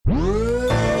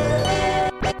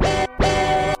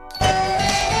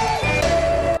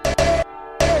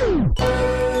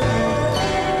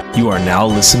now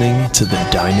listening to the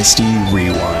Dynasty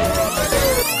Rewind.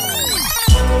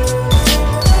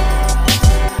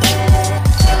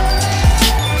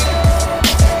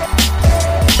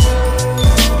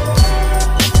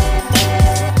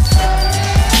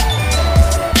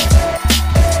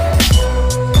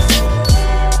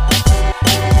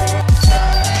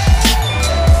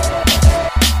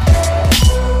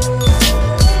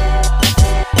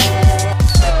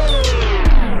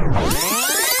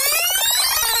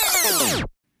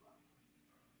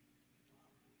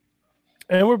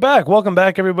 And we're back. Welcome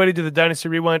back, everybody, to the Dynasty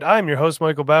Rewind. I'm your host,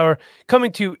 Michael Bauer,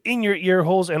 coming to you in your ear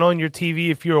holes and on your TV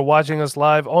if you are watching us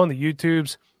live on the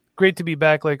YouTubes. Great to be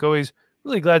back, like always.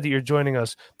 Really glad that you're joining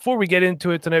us. Before we get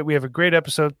into it tonight, we have a great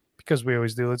episode, because we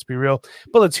always do, let's be real.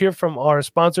 But let's hear from our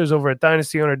sponsors over at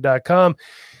dynastyowner.com.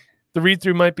 The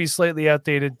read-through might be slightly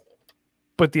outdated,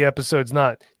 but the episode's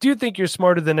not. Do you think you're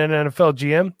smarter than an NFL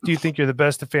GM? Do you think you're the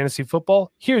best at fantasy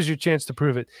football? Here's your chance to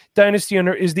prove it. Dynasty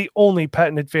Owner is the only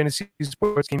patented fantasy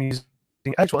sports game using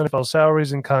actual NFL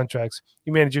salaries and contracts.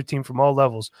 You manage your team from all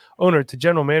levels, owner to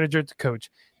general manager to coach.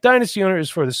 Dynasty Owner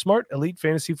is for the smart, elite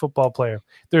fantasy football player.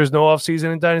 There is no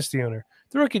offseason in Dynasty Owner.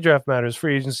 The rookie draft matters,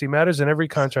 free agency matters, and every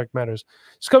contract matters.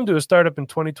 Just come to a startup in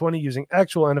 2020 using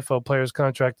actual NFL players'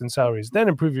 contract and salaries. Then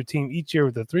improve your team each year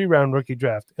with a 3-round rookie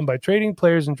draft. And by trading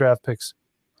players and draft picks,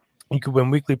 you could win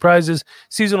weekly prizes,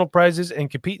 seasonal prizes,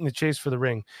 and compete in the chase for the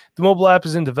ring. The mobile app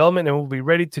is in development and will be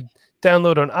ready to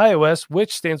download on iOS,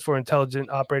 which stands for Intelligent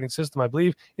Operating System, I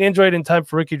believe, and Android in time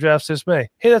for rookie drafts this May.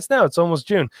 Hey, that's now. It's almost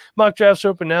June. Mock drafts are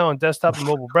open now on desktop and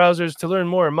mobile browsers. To learn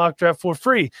more and mock draft for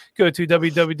free, go to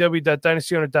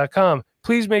www.dynastyowner.com.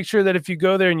 Please make sure that if you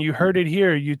go there and you heard it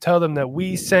here, you tell them that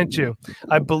we sent you.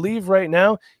 I believe right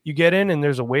now you get in and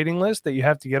there's a waiting list that you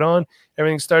have to get on.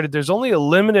 Everything started. There's only a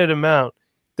limited amount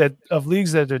of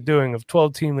leagues that they're doing, of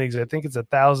 12-team leagues. I think it's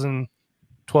 1,000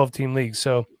 12-team leagues.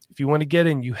 So if you want to get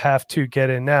in, you have to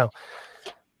get in now.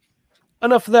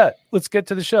 Enough of that. Let's get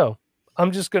to the show.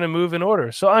 I'm just going to move in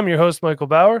order. So I'm your host, Michael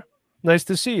Bauer. Nice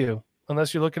to see you.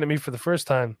 Unless you're looking at me for the first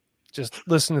time, just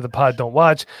listen to the pod, don't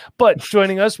watch. But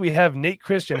joining us, we have Nate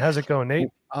Christian. How's it going, Nate?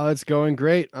 Oh, it's going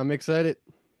great. I'm excited.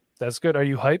 That's good. Are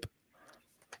you hype?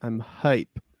 I'm hype.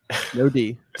 No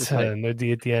D. No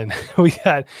D at the end. we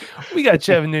got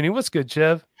Chev and Nooney. What's good,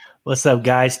 Chev? What's up,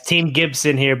 guys? Team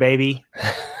Gibson here, baby.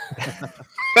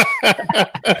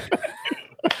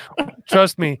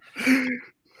 Trust me,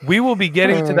 we will be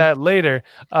getting to that later.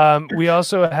 We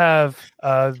also have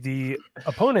the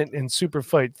opponent in Super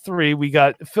Fight 3. We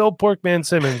got Phil Porkman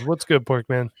Simmons. What's good,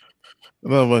 Porkman?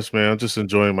 Not much, man. I'm just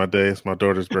enjoying my day. It's my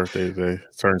daughter's birthday today.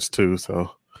 It turns 2,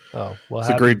 so it's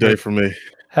a great day for me.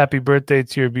 Happy birthday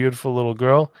to your beautiful little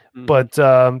girl. Mm-hmm. But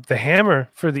the hammer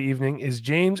for the evening is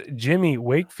James Jimmy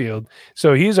Wakefield.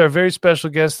 So he's our very special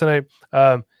guest tonight.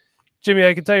 Jimmy,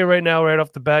 I can tell you right now, right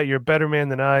off the bat, you're a better man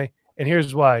than I. And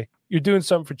here's why. You're doing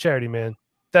something for charity, man.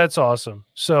 That's awesome.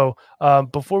 So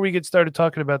before we get started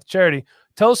talking about the charity,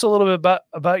 tell us a little bit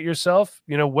about yourself.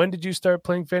 You know, when did you start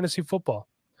playing fantasy football?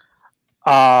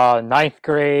 9th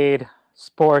grade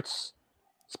sports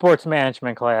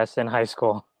management class in high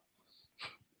school.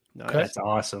 Okay. That's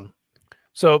awesome.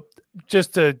 So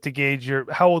just to gauge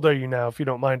how old are you now, if you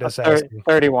don't mind us asking?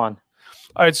 31.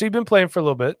 All right. So you've been playing for a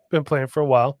little bit, been playing for a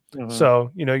while. Mm-hmm.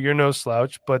 So, you know, you're no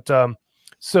slouch, but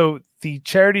so the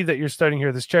charity that you're starting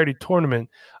here, this charity tournament,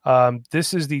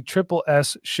 this is the Triple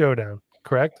S Showdown,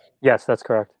 correct? Yes, that's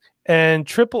correct. And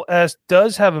Triple S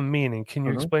does have a meaning. Can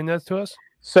you explain that to us?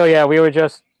 So, yeah, we were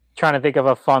just trying to think of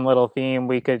a fun little theme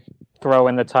we could throw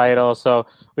in the title. So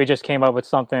we just came up with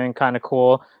something kind of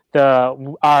cool.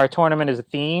 Our tournament is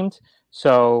themed.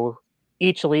 So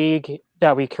each league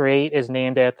that we create is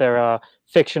named after a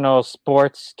fictional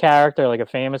sports character, like a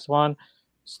famous one,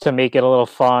 to make it a little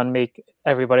fun, make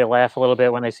everybody laugh a little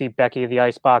bit when they see Becky the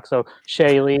Icebox. So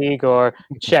Shea League or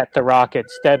Chet the Rocket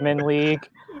Stedman League.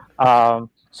 So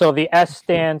the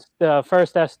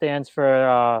first S stands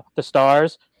for the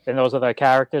stars, and those are the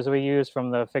characters we use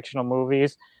from the fictional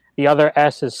movies. The other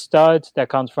S is studs. That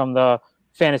comes from the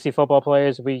fantasy football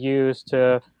players we use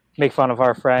to make fun of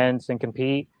our friends and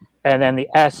compete. And then the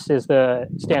S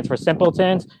stands for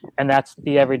simpletons, and that's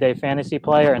the everyday fantasy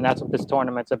player, and that's what this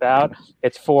tournament's about.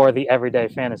 It's for the everyday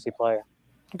fantasy player.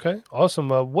 Okay, awesome.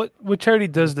 What charity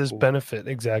does this benefit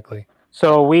exactly?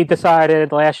 So we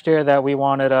decided last year that we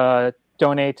wanted to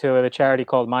donate to the charity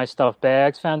called My Stuffed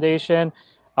Bags Foundation.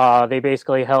 They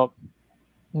basically help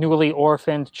newly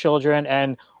orphaned children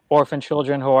and orphan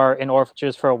children who are in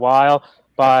orphanages for a while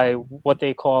by what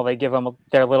they give them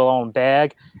their little own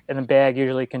bag, and the bag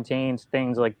usually contains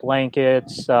things like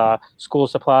blankets, school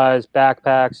supplies,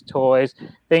 backpacks, toys,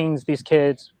 things these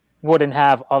kids wouldn't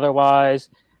have otherwise.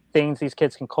 Things these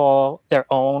kids can call their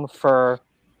own for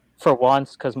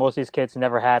once, because most of these kids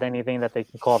never had anything that they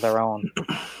can call their own.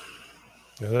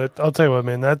 I'll tell you what,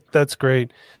 man, that's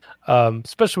great.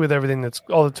 Especially with everything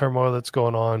all the turmoil that's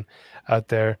going on out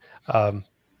there.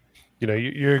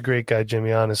 You're a great guy,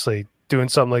 Jimmy, honestly. Doing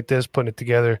something like this, putting it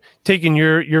together, taking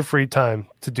your free time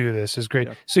to do this is great.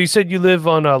 Yeah. So you said you live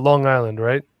on Long Island,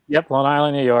 right? Yep, Long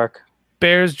Island, New York.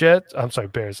 Bears, Jets. I'm sorry,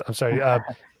 Bears. I'm sorry.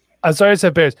 I'm sorry I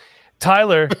said Bears.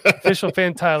 Tyler, official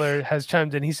fan Tyler, has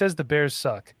chimed in. He says the Bears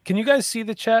suck. Can you guys see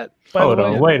the chat? Hold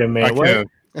on, wait a minute.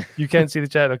 You can't see the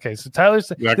chat? Okay, so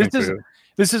Tyler's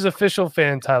this is official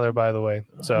fan Tyler, by the way.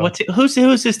 So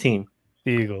who's his team?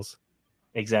 The Eagles.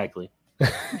 Exactly.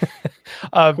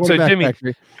 So Jimmy,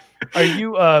 are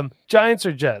you Giants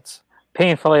or Jets?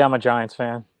 Painfully, I'm a Giants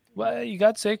fan. Well, you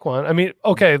got Saquon. I mean,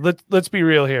 okay, let's be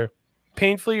real here.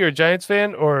 Painfully, you're a Giants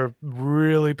fan, or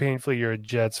really painfully, you're a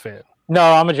Jets fan? No,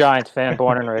 I'm a Giants fan,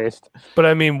 born and raised. But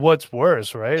I mean, what's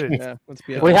worse, right? Yeah,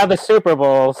 we have the Super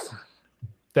Bowls.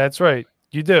 That's right,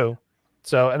 you do.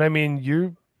 So, and I mean,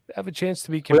 you have a chance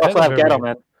to be competitive. We also have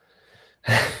Gettleman.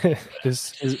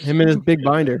 Him and his big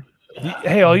binder.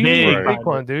 Hey, all you need is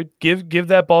Saquon, dude. Give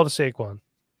that ball to Saquon.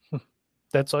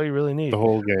 That's all you really need. The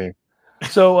whole game.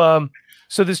 So,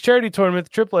 so this charity tournament, the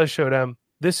Triple S Showdown,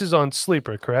 this is on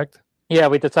Sleeper, correct? Yeah,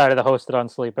 we decided to host it on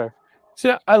Sleeper.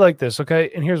 So I like this,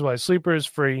 okay? And here's why. Sleeper is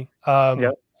free.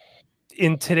 Yep.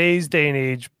 In today's day and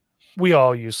age, we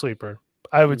all use Sleeper.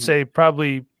 I would say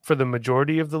probably for the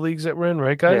majority of the leagues that we're in,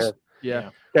 right, guys? Yeah.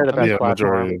 They're the best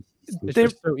platform. It's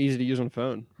just so easy to use on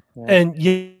phone. Yeah.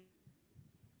 And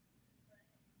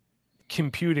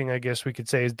computing, I guess we could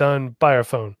say, is done by our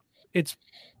phone. It's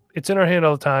in our hand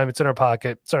all the time. It's in our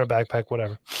pocket. It's in our backpack,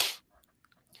 whatever.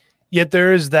 Yet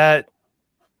there is that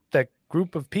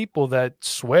group of people that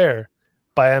swear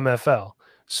by MFL.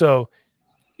 So,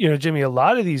 Jimmy, a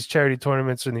lot of these charity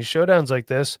tournaments and these showdowns like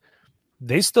this,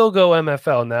 they still go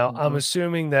MFL. Now, I'm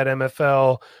assuming that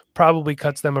MFL probably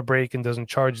cuts them a break and doesn't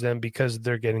charge them because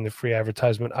they're getting the free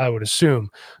advertisement, I would assume.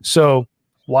 So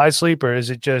why Sleeper? Is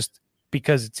it just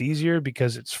because it's easier,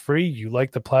 because it's free? You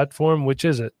like the platform? Which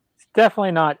is it? It's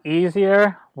definitely not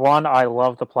easier. One, I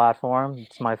love the platform.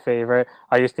 It's my favorite.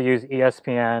 I used to use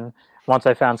ESPN. Once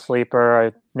I found Sleeper,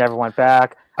 I never went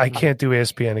back. I can't do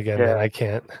ESPN again, man. I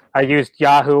can't. I used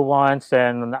Yahoo once,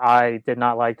 and I did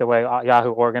not like the way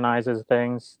Yahoo organizes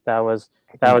things. That was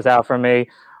out for me.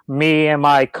 Me and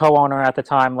my co-owner at the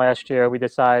time last year, we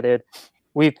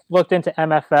looked into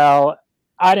MFL.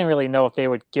 I didn't really know if they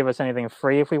would give us anything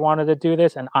free if we wanted to do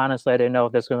this, and honestly, I didn't know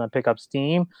if this was going to pick up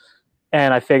steam.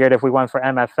 And I figured if we went for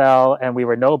MFL and we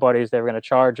were nobodies, they were going to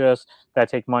charge us. That'd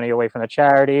take money away from the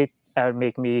charity. That would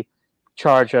make me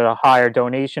charge a higher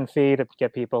donation fee to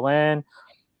get people in.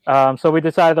 So we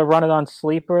decided to run it on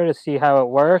Sleeper to see how it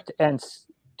worked. And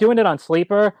doing it on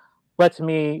Sleeper lets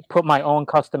me put my own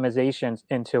customizations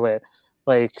into it.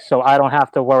 So I don't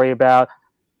have to worry about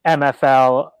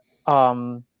MFL,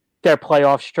 their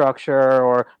playoff structure,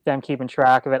 or them keeping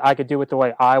track of it. I could do it the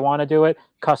way I want to do it,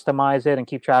 customize it, and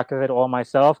keep track of it all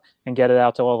myself and get it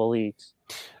out to all the leagues.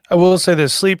 I will say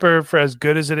this, Sleeper, for as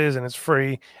good as it is, and it's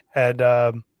free,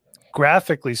 and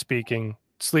graphically speaking,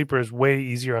 Sleeper is way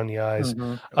easier on the eyes.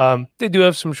 They do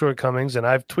have some shortcomings, and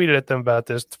I've tweeted at them about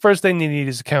this. The first thing they need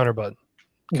is a counter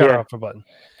offer button.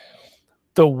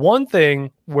 The one thing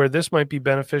where this might be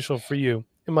beneficial for you,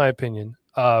 in my opinion,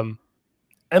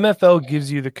 MFL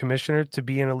gives you the commissioner to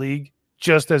be in a league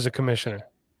just as a commissioner.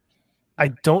 I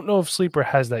don't know if Sleeper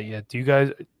has that yet. Do you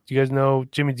guys know?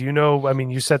 Jimmy, do you know? I mean,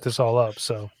 you set this all up,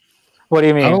 so. What do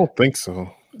you mean? I don't think so.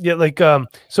 Yeah, yes,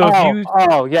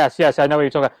 I know what you're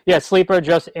talking about. Yeah, Sleeper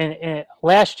just in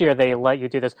last year they let you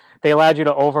do this. They allowed you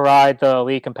to override the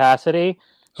league capacity,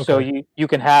 so you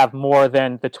can have more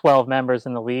than the 12 members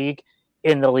in the league.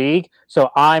 So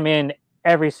I'm in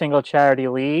every single charity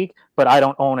league, but I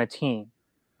don't own a team.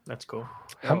 That's cool.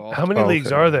 How many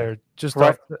leagues are there?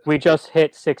 We just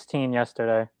hit 16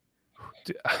 yesterday.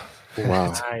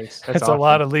 Wow, nice. That's awesome. A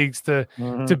lot of leagues to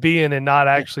be in and not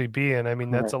actually be in. I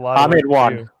mean, that's a lot. I'm in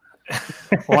one.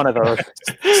 One of those.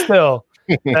 Still,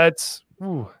 that's.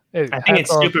 I think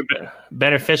it's super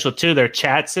beneficial too. Their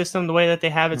chat system, the way that they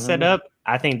have it set up,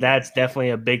 I think that's definitely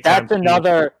a big. That's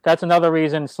another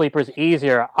reason Sleeper's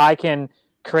easier. I can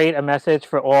create a message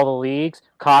for all the leagues,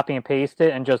 copy and paste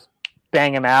it, and just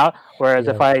bang them out. Whereas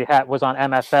if I was on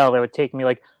MFL, it would take me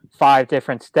like 5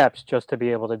 different steps just to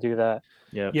be able to do that.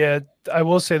 Yeah. I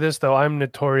will say this though, I'm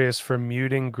notorious for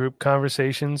muting group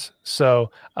conversations.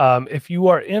 So if you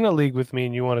are in a league with me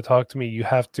and you want to talk to me, you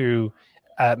have to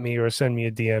at me or send me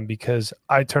a DM because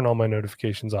I turn all my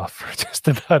notifications off for just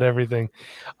about everything.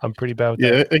 I'm pretty bad with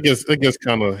that. It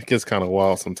gets kind of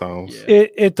wild sometimes. Yeah.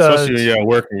 It does. Especially when you're at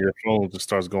work and your phone just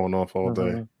starts going off all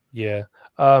day. Yeah.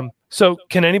 So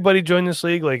can anybody join this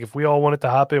league? Like if we all wanted to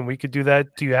hop in, we could do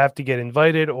that. Do you have to get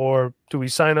invited or do we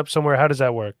sign up somewhere? How does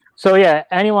that work? So yeah,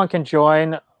 anyone can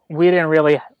join. We didn't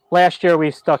really last year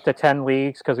we stuck to 10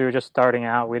 leagues because we were just starting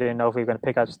out. We didn't know if we were going to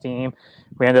pick up steam.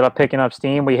 We ended up picking up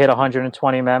steam. We hit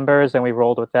 120 members and we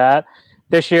rolled with that.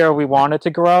 This year we wanted to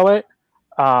grow it.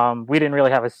 We didn't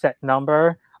really have a set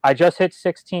number. I just hit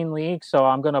 16 leagues, so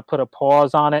I'm going to put a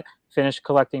pause on it, finish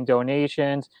collecting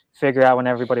donations, figure out when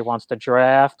everybody wants to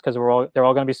draft because they're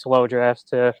all going to be slow drafts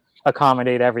to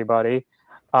accommodate everybody.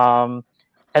 And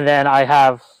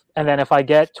then if I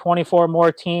get 24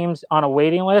 more teams on a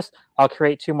waiting list, I'll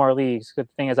create 2 more leagues. The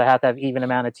thing is, I have to have even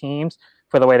amount of teams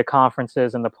for the way the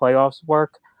conferences and the playoffs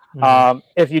work.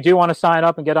 If you do want to sign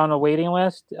up and get on a waiting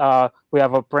list, we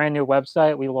have a brand new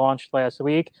website we launched last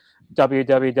week,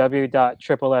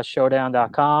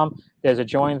 www.triplesshowdown.com. There's a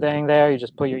join thing there. You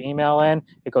just put your email in.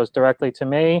 It goes directly to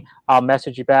me. I'll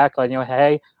message you back, letting you know,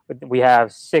 hey, we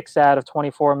have 6 out of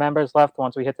 24 members left.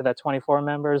 Once we hit to that 24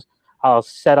 members, I'll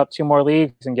set up 2 more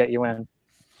leagues and get you in.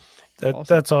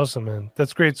 That's awesome, man.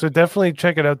 That's great. So definitely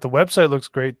check it out. The website looks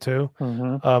great too. I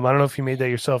don't know if you made that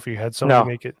yourself or you had somebody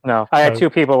make it. No, I had 2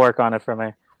 people work on it for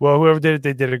me. Well, whoever did it,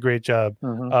 they did a great job.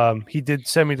 He did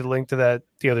send me the link to that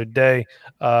the other day.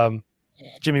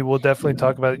 Jimmy, we'll definitely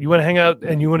talk about it. You want to hang out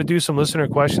and you want to do some listener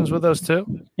questions with us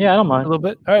too? Yeah, I don't mind. A little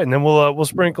bit. All right, and then we'll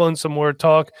sprinkle in some more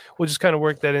talk. We'll just kind of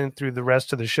work that in through the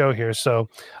rest of the show here. So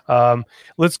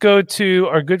let's go to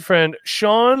our good friend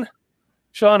Sean.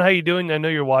 Sean, how you doing? I know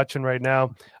you're watching right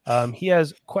now. He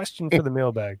has a question for the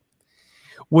mailbag.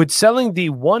 Would selling the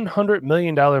 $100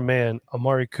 million man,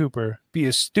 Amari Cooper, be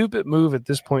a stupid move at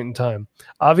this point in time?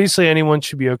 Obviously, anyone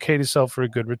should be okay to sell for a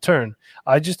good return.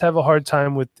 I just have a hard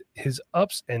time with his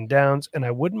ups and downs, and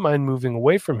I wouldn't mind moving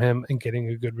away from him and getting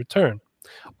a good return.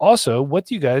 Also, what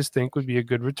do you guys think would be a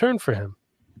good return for him?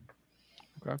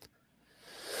 Okay.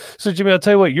 So, Jimmy, I'll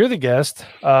tell you what, you're the guest.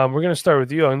 We're going to start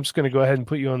with you. I'm just going to go ahead and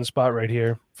put you on the spot right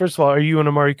here. First of all, are you an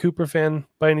Amari Cooper fan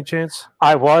by any chance?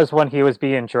 I was when he was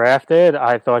being drafted.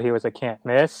 I thought he was a can't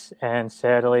miss, and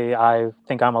sadly, I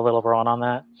think I'm a little wrong on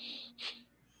that.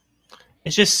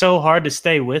 It's just so hard to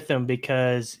stay with him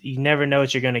because you never know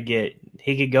what you're going to get.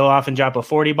 He could go off and drop a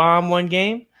 40 bomb one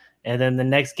game, and then the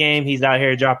next game he's out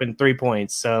here dropping 3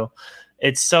 points. So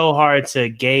it's so hard to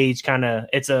gauge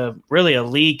it's really a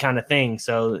league kind of thing.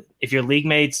 So if your league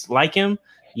mates like him,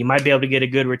 you might be able to get a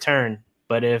good return.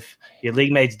 But if your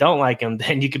league mates don't like him,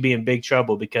 then you could be in big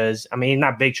trouble because, I mean,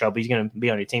 not big trouble. He's going to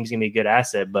be on your team. He's going to be a good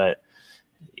asset, but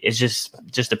it just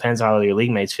depends how your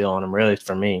league mates feel on him, really,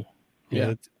 for me.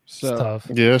 Yeah, it's tough.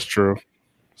 Yeah, that's true.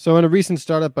 So in a recent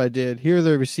startup I did, here are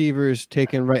the receivers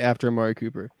taken right after Amari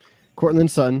Cooper. Cortland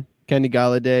Sutton, Kenny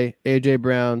Galladay, A.J.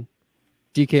 Brown,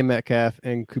 DK Metcalf,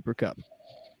 and Cooper Kupp.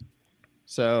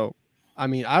 So, I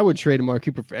mean, I would trade Amari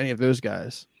Cooper for any of those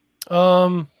guys.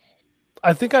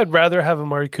 I think I'd rather have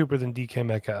Amari Cooper than DK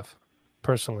Metcalf,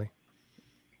 personally.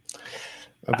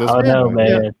 I don't know,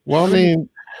 man. Yeah. Well, I mean,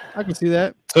 I can see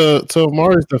that. To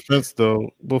Amari's defense, though,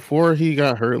 before he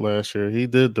got hurt last year, he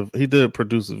did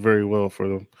produce very well for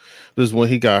them. Just when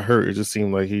he got hurt, it just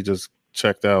seemed like he just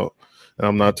checked out. And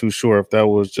I'm not too sure if that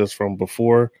was just from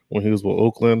before when he was with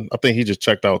Oakland. I think he just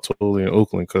checked out totally in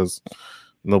Oakland because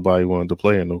nobody wanted to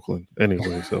play in Oakland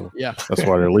anyway. So yeah, that's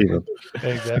why they're leaving.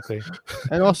 Exactly.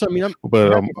 And also, I mean,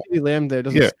 Lamb there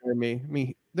doesn't scare me. I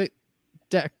mean,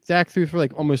 Dak threw for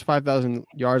like almost 5,000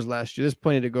 yards last year. There's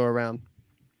plenty to go around.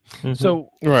 Mm-hmm. So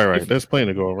right. There's plenty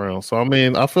to go around. So I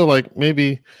mean, I feel like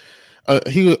maybe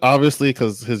he was obviously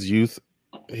because his youth.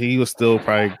 He would still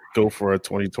probably go for a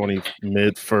 2020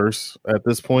 mid first at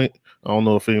this point. I don't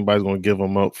know if anybody's going to give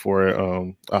him up for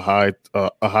a high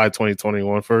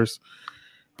 2021 first,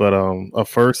 but a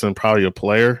first and probably a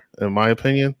player in my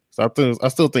opinion. So I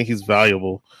still think he's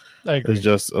valuable. I agree. It's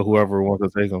just whoever wants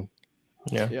to take him.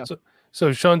 Yeah.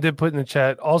 So Sean did put in the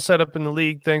chat, all set up in the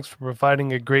league. Thanks for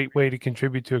providing a great way to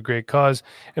contribute to a great cause.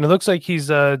 And it looks like he's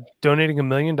donating $1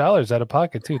 million out of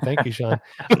pocket too. Thank you, Sean.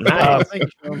 Nice. Thank you,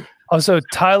 Sean. Also,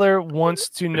 Tyler wants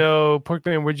to know,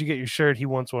 Porkman, where'd you get your shirt? He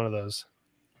wants one of those.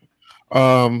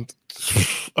 I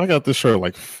got this shirt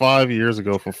like 5 years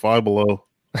ago from Five Below.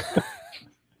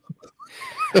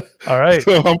 All right.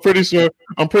 So I'm pretty sure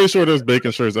there's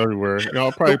bacon shirts everywhere.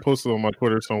 I'll probably post it on my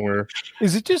Twitter somewhere.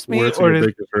 Is it just me, or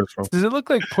does it look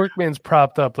like Porkman's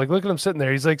propped up? Like, look at him sitting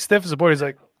there. He's like stiff as a board. He's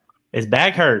like, his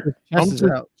back hurt.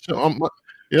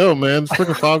 Yo, man, this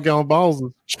freaking 5-gallon bottles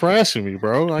is trashing me,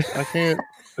 bro. I can't.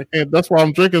 That's why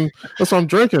I'm drinking. That's why I'm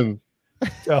drinking.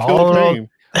 Hauling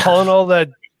all that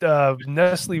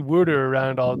Nestle water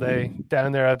around all day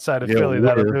down there outside of Philly.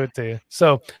 That'll do it to you.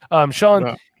 So, Sean,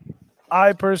 No.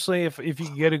 I personally, if you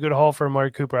can get a good haul for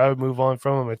Amari Cooper, I would move on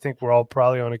from him. I think we're all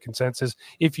probably on a consensus.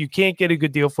 If you can't get a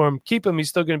good deal for him, keep him. He's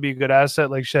still going to be a good asset,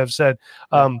 like Chev said.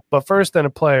 But first, then a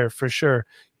player for sure.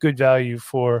 Good value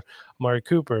for Amari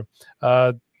Cooper.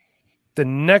 The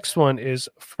next one is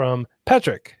from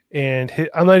Patrick. And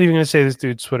I'm not even going to say this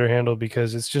dude's Twitter handle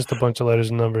because it's just a bunch of letters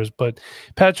and numbers. But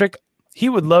Patrick, he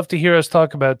would love to hear us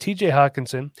talk about TJ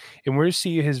Hawkinson and where you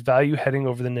see his value heading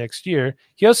over the next year.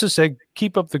 He also said,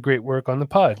 keep up the great work on the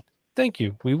pod. Thank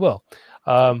you. We will.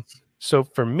 So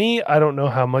for me, I don't know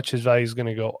how much his value is going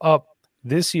to go up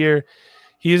this year.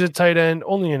 He is a tight end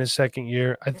only in his second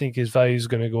year. I think his value is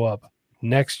going to go up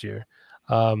next year.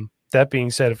 That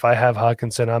being said, if I have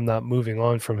Hawkinson, I'm not moving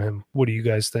on from him. What do you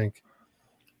guys think?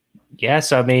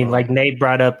 Yes, I mean, like Nate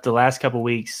brought up the last couple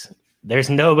weeks, there's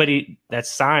nobody that's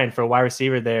signed for wide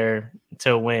receiver there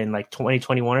until when, like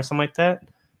 2021 or something like that?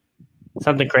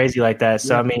 Something crazy like that.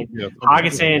 So, I mean,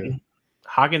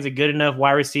 Hawkins a good enough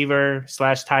wide receiver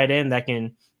 / tight end that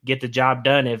can get the job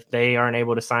done if they aren't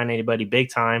able to sign anybody big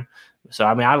time. So,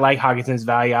 I mean, I like Hawkinson's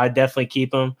value. I definitely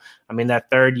keep him. I mean, that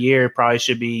third year probably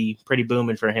should be pretty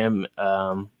booming for him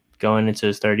going into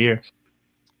his third year.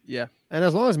 Yeah. And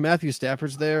as long as Matthew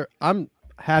Stafford's there, I'm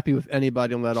happy with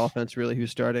anybody on that offense, really, who's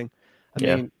starting. I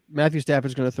mean, Matthew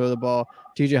Stafford's going to throw the ball.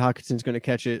 TJ Hawkinson's going to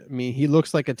catch it. I mean, he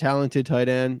looks like a talented tight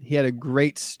end. He had a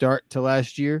great start to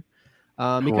last year. He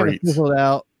kind of fizzled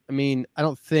out. I mean, I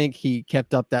don't think he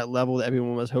kept up that level that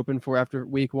everyone was hoping for after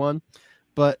week one.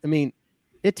 But, I mean,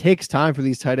 it takes time for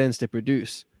these tight ends to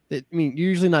produce. You're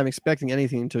usually not expecting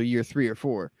anything until year 3 or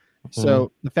 4.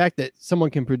 So the fact that someone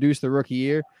can produce the rookie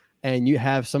year and you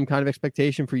have some kind of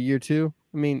expectation for year 2,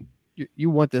 I mean, you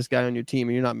want this guy on your team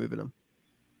and you're not moving him.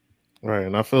 Right,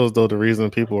 and I feel as though the reason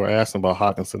people were asking about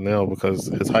Hawkinson now because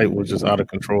his height was just out of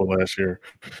control last year.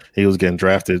 He was getting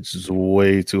drafted just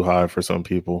way too high for some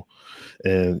people.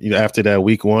 And after that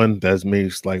week 1, that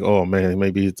makes like, oh man,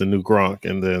 maybe it's the new Gronk.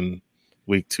 And then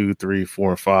week 2, 3, 4,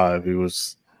 and 5, he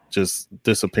was just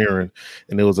disappearing.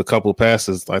 And there was a couple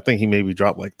passes. I think he maybe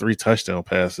dropped like 3 touchdown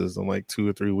passes in like 2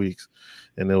 or 3 weeks.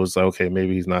 And it was like, okay,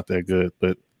 maybe he's not that good,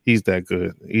 but he's that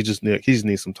good. He just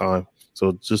needs some time.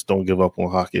 So just don't give up on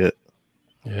Hawk yet.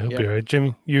 Yeah, he'll be all right.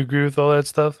 Jimmy, you agree with all that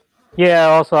stuff? Yeah,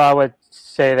 also I would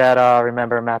say that,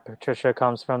 remember, Matt Patricia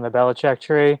comes from the Belichick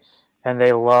tree, and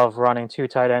they love running 2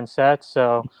 tight end sets.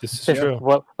 So this is true.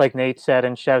 What, like Nate said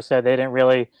and Chev said, they didn't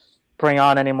really bring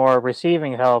on any more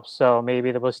receiving help. So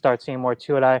maybe we'll start seeing more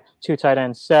 2 tight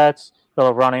end sets, a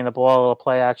little running the ball, a little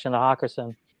play action to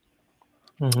Hawkinson.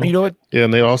 Mm-hmm. You know what? Yeah,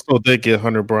 and they also did get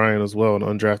Hunter Bryant as well, an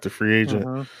undrafted free agent.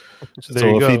 Mm-hmm.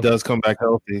 So if he does come back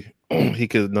healthy, he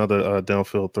could another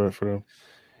downfield threat for them.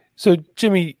 So,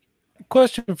 Jimmy,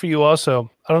 question for you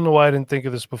also. I don't know why I didn't think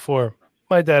of this before.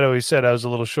 My dad always said I was a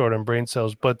little short on brain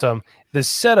cells, but the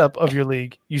setup of your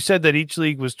league, you said that each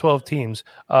league was 12 teams.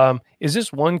 Is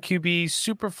this one QB,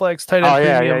 super flex, tight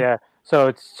end premium? Yeah. So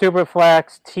it's super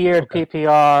flex, tiered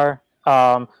PPR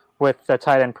with the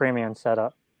tight end premium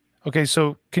setup. Okay,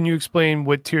 so can you explain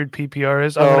what tiered PPR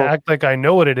is? I'm going to act like I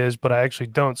know what it is, but I actually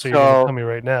don't, so you're going to tell me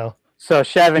right now. So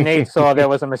Chev and Nate saw there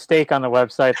was a mistake on the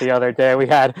website the other day. We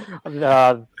had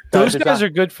those guys are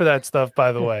good for that stuff,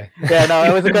 by the way. Yeah, no,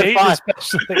 it was a good fun.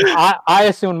 I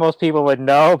assumed most people would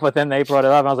know, but then they brought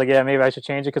it up. And I was like, yeah, maybe I should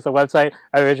change it because the website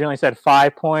originally said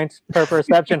 5 points per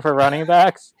reception for running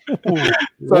backs. So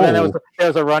then there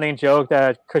was a running joke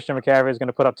that Christian McCaffrey is going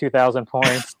to put up 2,000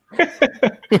 points.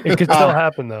 It could still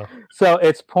happen, though. So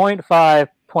it's 0.5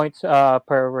 points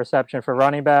per reception for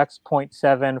running backs,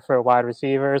 0.7 for wide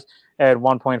receivers, and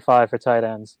 1.5 for tight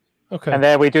ends. Okay. And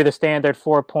then we do the standard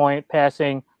 4-point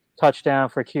passing touchdown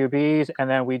for QBs, and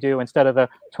then we do, instead of the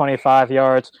 25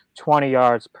 yards, 20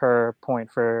 yards per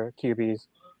point for QBs.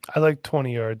 I like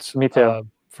 20 yards. Me too.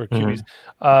 For QBs.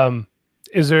 Mm-hmm.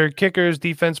 Is there kickers,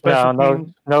 defense, special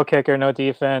teams? No kicker, no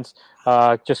defense.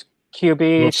 Just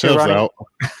QB, 2 running.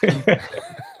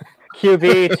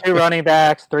 QB, 2 running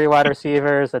backs, 3 wide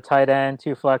receivers, a tight end,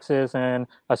 2 flexes, and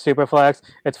a super flex.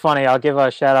 It's funny. I'll give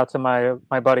a shout out to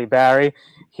my buddy Barry.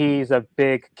 He's a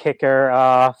big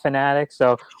kicker fanatic.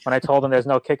 So when I told him there's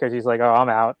no kickers, he's like, "Oh, I'm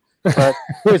out." But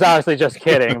he was obviously just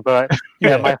kidding. But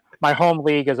yeah, my home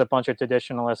league is a bunch of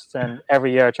traditionalists, and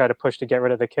every year I try to push to get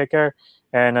rid of the kicker,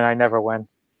 and I never win.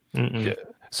 Yeah.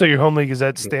 So your home league, is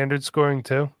that standard scoring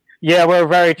too? Yeah, we're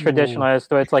very traditionalist.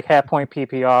 So it's like half point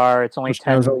PPR. It's only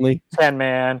 10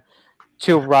 man.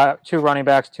 two running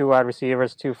backs, 2 wide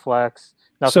receivers, 2 flex.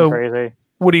 Nothing So- crazy.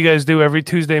 What do you guys do every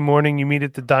Tuesday morning? You meet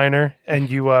at the diner and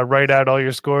you write out all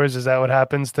your scores. Is that what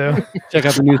happens too? Check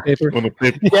out the newspaper. On the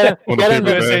paper, Get on the him paper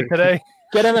the- USA bag. Today.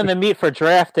 Get him in the meet for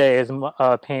draft day is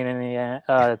pain in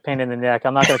the neck.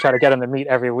 I'm not going to try to get him to meet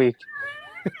every week.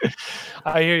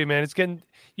 I hear you, man. It's getting,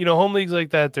 home leagues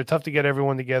like that. They're tough to get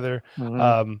everyone together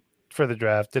for the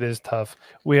draft. It is tough.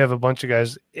 We have a bunch of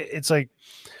guys. It's like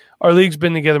our league's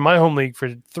been together. My home league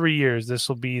for 3 years. This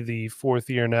will be the 4th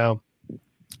year now.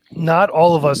 Not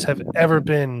all of us have ever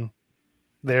been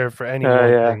there for any one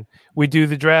thing. We do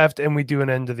the draft and we do an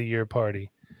end of the year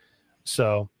party.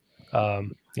 So,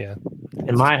 yeah.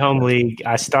 In my home league,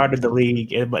 I started the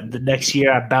league, but the next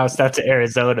year I bounced out to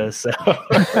Arizona. So,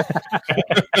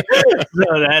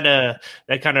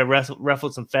 that kind of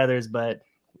ruffled some feathers, but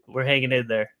we're hanging in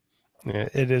there. Yeah,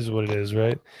 it is what it is,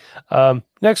 right?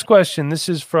 Next question. This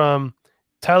is from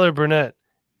Tyler Burnett,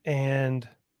 and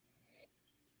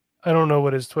I don't know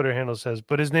what his Twitter handle says,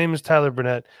 but his name is Tyler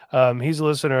Burnett. He's a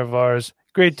listener of ours.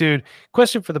 Great dude.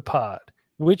 Question for the pod.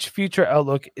 Which future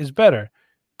outlook is better,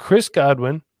 Chris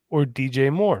Godwin or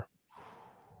DJ Moore?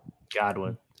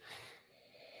 Godwin.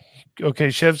 Okay,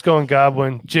 Chev's going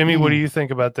Godwin. Jimmy, what do you think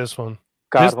about this one?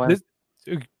 Godwin.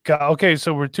 Okay,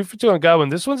 so we're 2 for 2 on Godwin.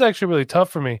 This one's actually really tough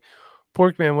for me.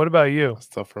 Porkman, what about you? It's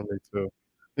tough for me too.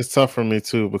 It's tough for me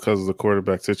too because of the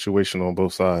quarterback situation on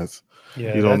both sides.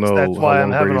 Yeah, You don't know that's why how I'm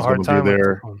long having a Brady's hard gonna time be with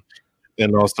there. this one.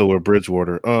 And also with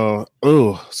Bridgewater.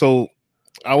 So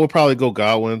I would probably go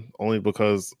Godwin only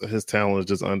because his talent is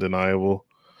just undeniable.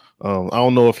 I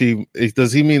don't know if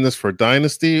does he mean this for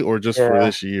Dynasty or just for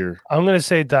this year? I'm going to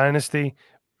say Dynasty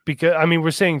because,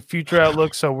 we're saying future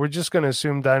outlook, so we're just going to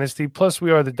assume Dynasty. Plus,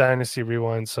 we are the Dynasty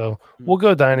Rewind, so we'll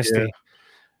go Dynasty.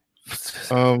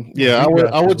 I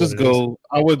would just go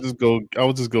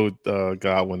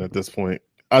Godwin at this point.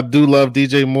 I do love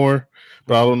DJ Moore,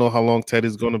 but I don't know how long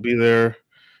Teddy's going to be there.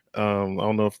 I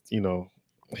don't know if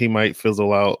he might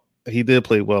fizzle out. He did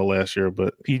play well last year,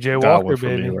 but PJ Godwin Walker, for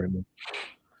baby, me right now.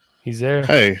 He's there.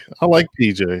 Hey, I like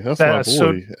PJ. That's my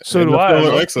boy. So do I.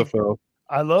 NFL or XFL.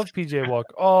 I love PJ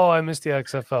Walker. Oh, I missed the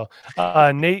XFL.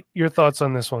 Nate, your thoughts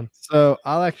on this one? So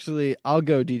I'll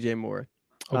go DJ Moore.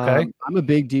 Okay. I'm a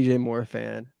big DJ Moore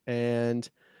fan. And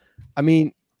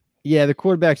the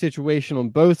quarterback situation on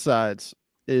both sides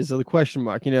is a question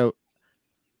mark.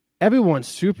 Everyone's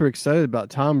super excited about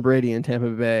Tom Brady in Tampa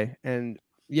Bay. And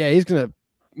he's going to,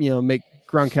 make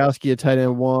Gronkowski a tight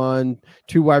end 1,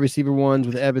 2 wide receiver 1s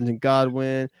with Evans and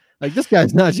Godwin. Like, this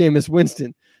guy's not Jameis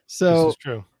Winston. So this is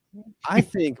true. I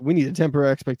think we need to temper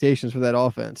our expectations for that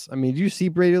offense. Did you see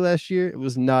Brady last year? It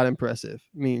was not impressive.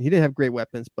 He didn't have great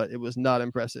weapons, but it was not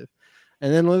impressive.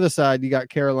 And then on the other side, you got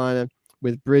Carolina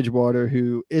with Bridgewater,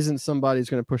 who isn't somebody who's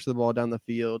going to push the ball down the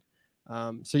field.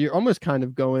 So you're almost kind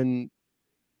of going,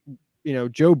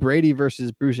 Joe Brady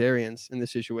versus Bruce Arians in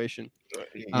this situation.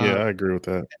 I agree with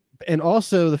that. And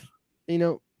also,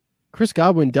 Chris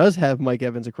Godwin does have Mike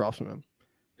Evans across from him.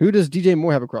 Who does DJ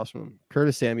Moore have across from him?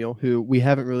 Curtis Samuel, who we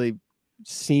haven't really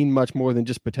seen much more than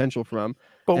just potential from.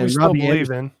 But we still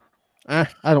believe in. I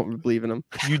don't believe in him.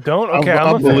 You don't? Okay,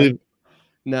 I believe.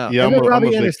 No. Yeah, I'm a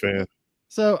big fan.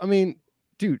 So,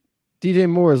 dude, DJ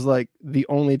Moore is like the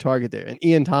only target there. And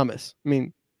Ian Thomas.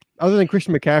 Other than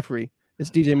Christian McCaffrey, it's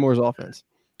DJ Moore's offense.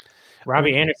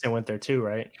 Robbie Anderson went there too,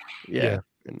 right? Yeah.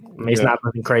 He's not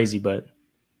looking crazy, but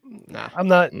nah. I'm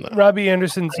not. No. Robbie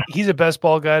Anderson's, he's a best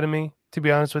ball guy to me, to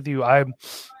be honest with you. I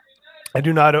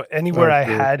do not, anywhere I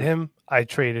had him, I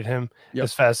traded him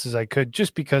as fast as I could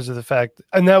just because of the fact,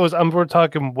 and that was, we're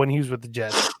talking when he was with the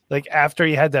Jets, like after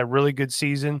he had that really good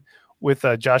season with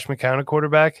Josh McCown, a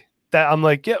quarterback, that I'm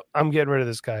like, yep, I'm getting rid of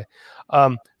this guy.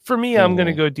 For me, I'm going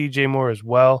to go DJ Moore as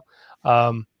well.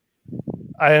 I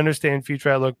understand future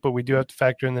outlook, but we do have to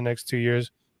factor in the next 2 years.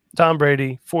 Tom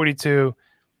Brady, 42,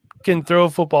 can throw a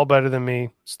football better than me,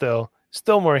 still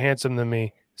more handsome than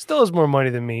me, still has more money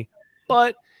than me,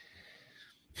 but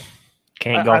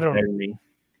can't golf better than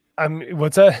me.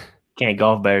 What's that? Can't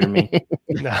golf better than me.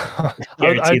 No,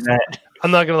 that.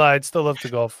 I'm not gonna lie. I'd still love to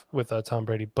golf with Tom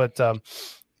Brady, but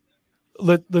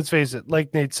let's face it.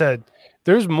 Like Nate said,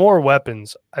 there's more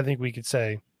weapons. I think we could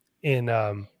say in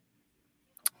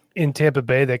Tampa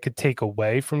Bay that could take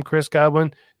away from Chris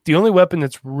Godwin. The only weapon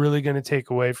that's really going to take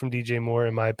away from DJ Moore,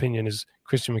 in my opinion, is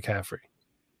Christian McCaffrey.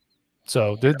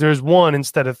 So there's one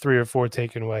instead of 3 or 4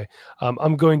 taken away.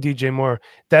 I'm going DJ Moore.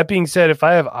 That being said, if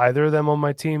I have either of them on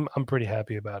my team, I'm pretty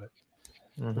happy about it.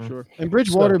 For sure. And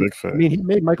Bridgewater, he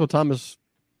made Michael Thomas.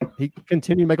 He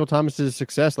continued Michael Thomas's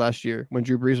success last year when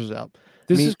Drew Brees was out.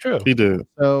 This is true. He did.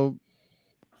 So,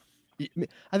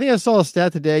 I think I saw a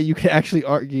stat today. You could actually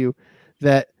argue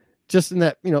that just in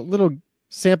that little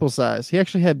sample size, he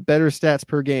actually had better stats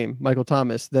per game, Michael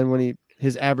Thomas, than when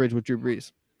his average with Drew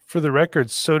Brees. For the record,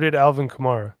 so did Alvin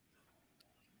Kamara.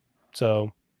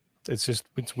 So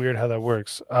it's weird how that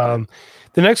works. The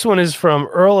next one is from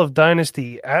Earl of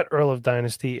Dynasty at Earl of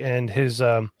Dynasty, and his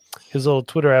little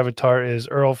Twitter avatar is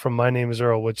Earl from My Name Is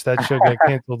Earl, which that show got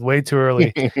canceled way too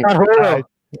early.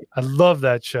 I love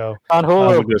that show. On That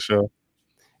was a Hulu. good show.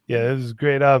 Yeah, it was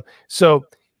great. So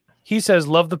he says,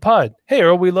 love the pod. Hey,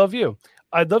 Earl, we love you.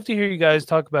 I'd love to hear you guys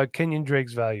talk about Kenyon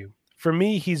Drake's value. For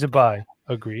me, he's a buy.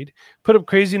 Agreed. Put up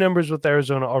crazy numbers with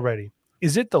Arizona already.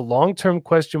 Is it the long-term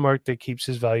question mark that keeps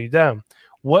his value down?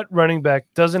 What running back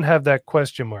doesn't have that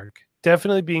question mark?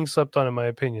 Definitely being slept on, in my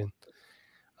opinion.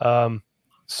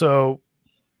 So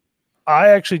I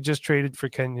actually just traded for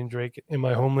Kenyon Drake in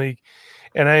my home league,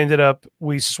 and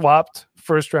we swapped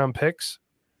first-round picks.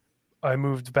 I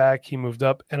moved back, he moved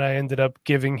up, and I ended up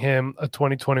giving him a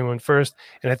 2021 first,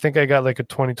 and I think I got like a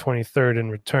 2020 third in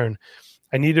return.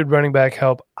 I needed running back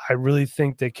help. I really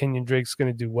think that Kenyon Drake's going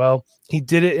to do well. He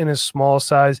did it in a small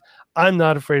size. I'm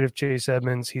not afraid of Chase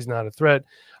Edmonds. He's not a threat.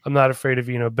 I'm not afraid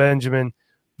of Benjamin.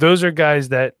 Those are guys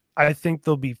that I think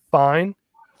they'll be fine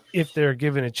if they're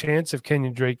given a chance if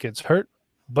Kenyon Drake gets hurt,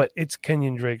 but it's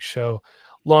Kenyon Drake's show.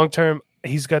 Long-term,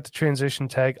 he's got the transition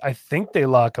tag. I think they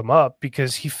lock him up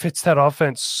because he fits that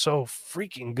offense so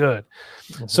freaking good.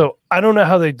 Mm-hmm. So I don't know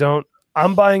how they don't.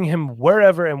 I'm buying him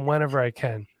wherever and whenever I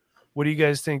can. What do you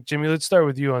guys think? Jimmy, let's start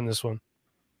with you on this one.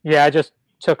 Yeah, I just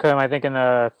took him, I think, in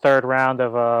the third round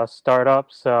of startup.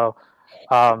 So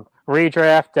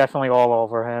redraft, definitely all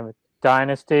over him.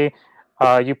 Dynasty,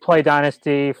 you play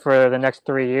Dynasty for the next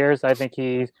 3 years. I think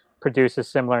he produces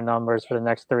similar numbers for the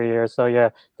next 3 years. So,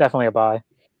 yeah, definitely a buy.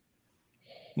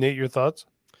 Nate, your thoughts?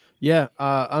 Yeah,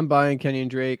 I'm buying Kenyon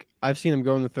Drake. I've seen him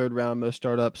go in the third round most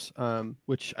startups,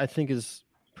 which I think is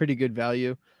pretty good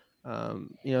value.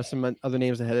 Some other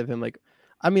names ahead of him,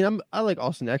 I like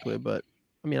Austin Eckler, but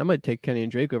I might take Kenyon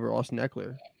Drake over Austin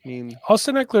Eckler.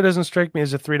 Austin Eckler doesn't strike me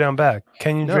as a 3-down back.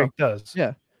 Kenyon Drake does.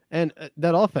 Yeah, and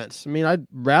that offense. I'd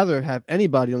rather have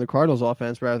anybody on the Cardinals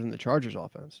offense rather than the Chargers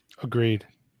offense. Agreed.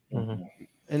 Mm-hmm.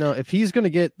 If he's going to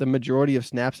get the majority of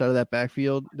snaps out of that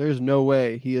backfield, there's no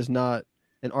way he is not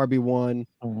an RB1,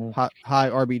 high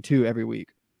RB2 every week.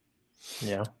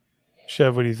 Yeah.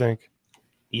 Chev, what do you think?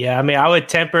 Yeah, I would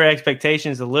temper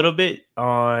expectations a little bit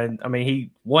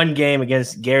he one game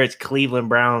against Garrett's Cleveland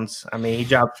Browns. He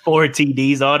dropped 4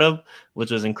 TDs on them,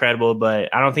 which was incredible, but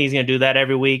I don't think he's going to do that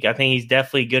every week. I think he's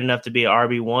definitely good enough to be an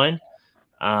RB1.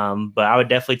 But I would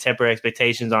definitely temper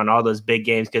expectations on all those big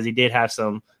games because he did have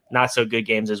some not so good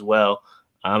games as well.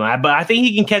 But I think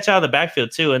he can catch out of the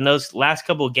backfield too. In those last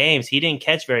couple of games, he didn't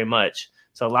catch very much.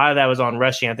 So a lot of that was on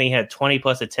rushing. I think he had 20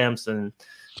 plus attempts in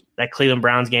that Cleveland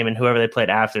Browns game and whoever they played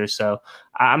after. So,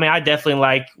 I definitely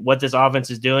like what this offense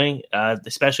is doing,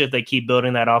 especially if they keep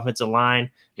building that offensive line.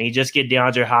 You just get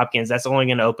DeAndre Hopkins. That's only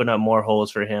going to open up more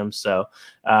holes for him. So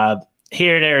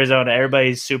here in Arizona,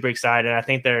 everybody's super excited. I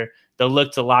think they'll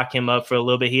look to lock him up for a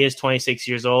little bit. He is 26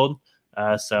 years old.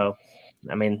 So,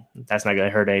 that's not going to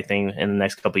hurt anything in the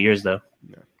next couple of years, though.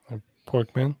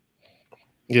 Porkman?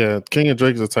 Yeah, Kenyon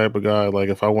Drake is the type of guy, like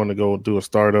if I want to go do a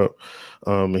startup,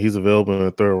 and he's available in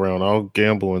the third round, I'll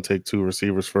gamble and take 2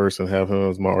 receivers first and have him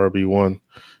as my RB1.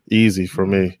 Easy for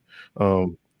me.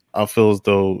 I feel as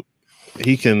though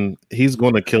he's going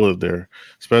to kill it there.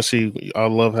 Especially, I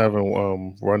love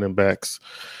having running backs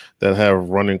that have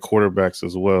running quarterbacks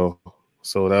as well.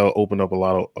 So that'll open up a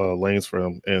lot of lanes for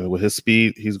him. And with his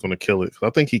speed, he's going to kill it. I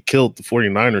think he killed the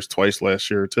 49ers twice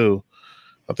last year, too.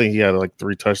 I think he had like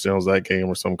 3 touchdowns that game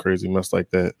or some crazy mess like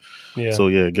that. Yeah. So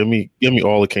yeah, give me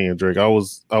all of Kenyon Drake. I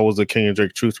was a Kenyon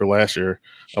Drake truther last year.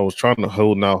 I was trying to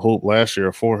hold out hope last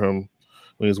year for him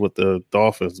when he was with the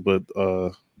Dolphins, but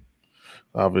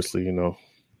obviously,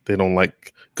 they don't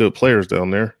like good players down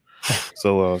there.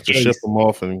 So just ship them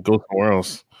off and go somewhere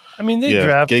else. They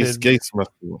drafted Gates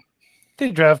messed with them.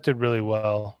 They drafted really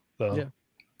well, though. Yeah.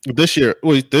 This year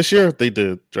they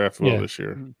did draft well this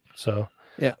year. So.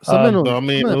 Yeah,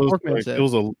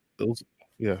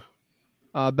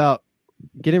 about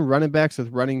getting running backs with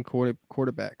running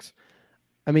quarterbacks.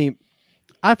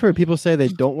 I've heard people say they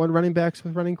don't want running backs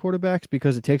with running quarterbacks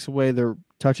because it takes away their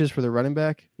touches for the running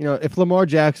back. If Lamar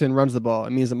Jackson runs the ball,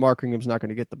 it means that Mark Ingram's not going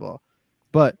to get the ball.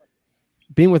 But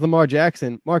being with Lamar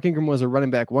Jackson, Mark Ingram was a running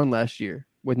back 1 last year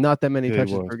with not that many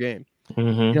touches per game.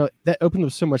 Mm-hmm. That opened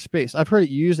up so much space. I've heard it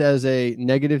used as a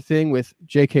negative thing with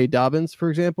J.K. Dobbins, for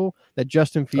example, that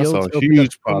Justin Fields opened up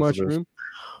so much room.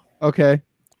 Okay,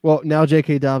 well now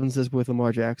J.K. Dobbins is with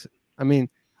Lamar Jackson.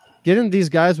 getting these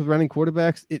guys with running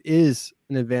quarterbacks, it is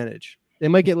an advantage. They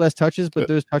might get less touches, but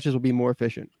those touches will be more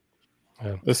efficient.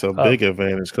 Yeah. It's a big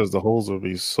advantage because the holes will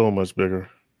be so much bigger.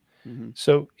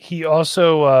 So he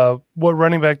also, what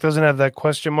running back doesn't have that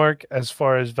question mark as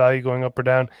far as value going up or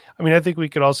down? I mean, I think we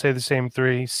could all say the same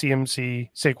three: CMC,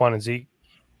 Saquon, and Zeke.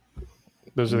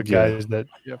 Those are the guys that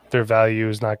their value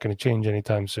is not going to change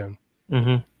anytime soon.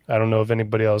 Mm-hmm. I don't know if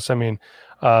anybody else. I mean,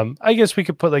 I guess we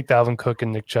could put like Dalvin Cook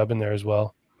and Nick Chubb in there as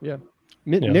well. Yeah.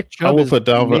 Nick Chubb is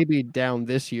maybe down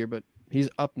this year, but he's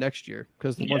up next year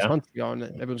because once Hunt's gone,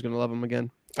 everyone's going to love him again.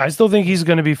 I still think he's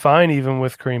going to be fine even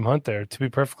with Kareem Hunt there, to be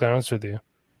perfectly honest with you.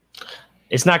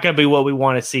 It's not going to be what we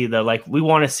want to see, though. Like, we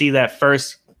want to see that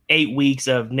first 8 weeks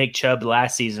of Nick Chubb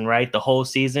last season, right? The whole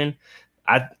season.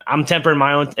 I'm tempering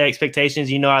my own expectations.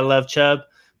 I love Chubb,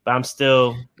 but I'm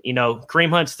still, Kareem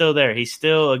Hunt's still there. He's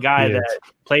still a guy that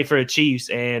played for the Chiefs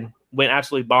and went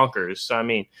absolutely bonkers. So, I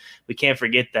mean, we can't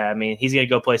forget that. I mean, he's going to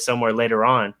go play somewhere later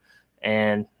on.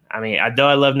 And, I mean, though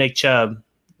I love Nick Chubb,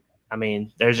 I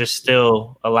mean, there's just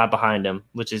still a lot behind him,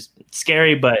 which is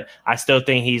scary, but I still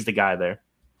think he's the guy there.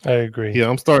 I agree. Yeah,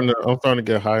 I'm starting to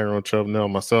get higher on Chubb now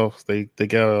myself. They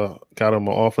got him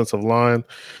an offensive line.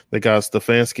 They got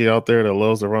Stefanski out there that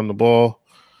loves to run the ball.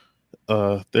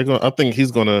 I think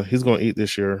he's gonna eat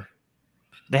this year.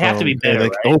 They have to be better,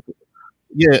 right?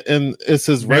 And it's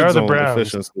his red zone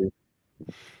efficiency.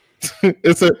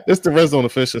 It's the red zone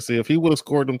efficiency. If he would have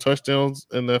scored them touchdowns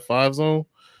in that 5 zone,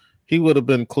 he would have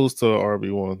been close to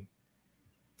RB1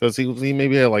 because he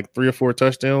maybe had like 3 or 4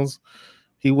 touchdowns.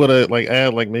 He would have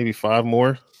add maybe 5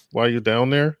 more while you're down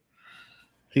there.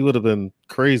 He would have been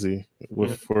crazy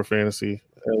for fantasy.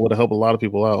 It would have helped a lot of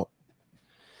people out.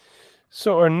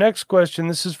 So our next question,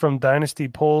 this is from Dynasty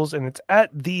Polls, and it's at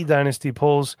the Dynasty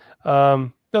Polls.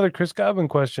 Another Chris Godwin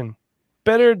question.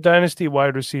 Better Dynasty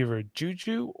wide receiver,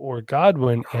 Juju or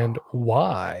Godwin, and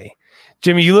why?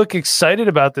 Jimmy, you look excited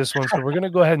about this one, so we're going to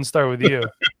go ahead and start with you.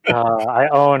 I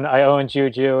own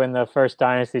Juju in the first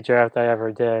Dynasty draft I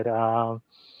ever did.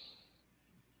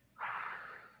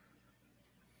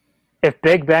 If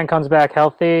Big Ben comes back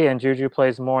healthy and Juju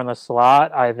plays more in the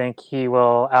slot, I think he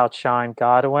will outshine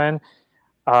Godwin.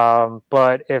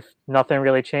 But if nothing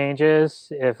really changes,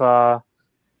 if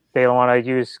they want to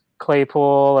use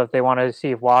Claypool, if they want to see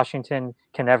if Washington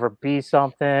can ever be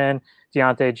something,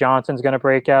 Deontay Johnson's going to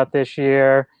break out this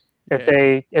year. If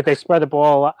they spread the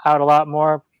ball out a lot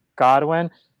more,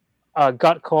 Godwin,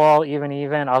 gut call,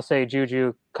 even, I'll say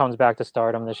Juju comes back to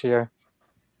stardom this year.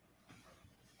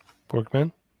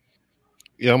 Workman?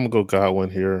 Yeah, I'm gonna go Godwin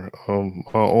here. And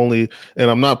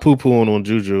I'm not poo-pooing on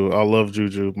Juju. I love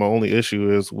Juju. My only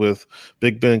issue is with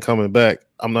Big Ben coming back.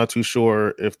 I'm not too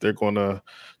sure if they're gonna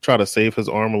try to save his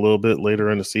arm a little bit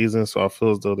later in the season. So I feel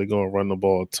as though they're gonna run the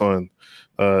ball a ton.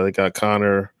 They got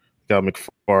Connor, they got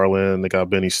McFarland, they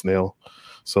got Benny Snell.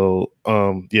 So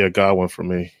Godwin for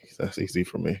me. That's easy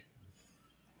for me.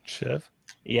 Chef?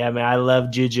 Yeah, man, I love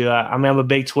Juju. I'm a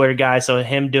big Twitter guy, so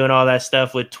him doing all that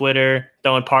stuff with Twitter,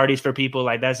 throwing parties for people,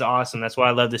 that's awesome. That's what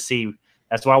I love to see.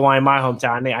 That's why I want in my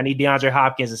hometown. I need DeAndre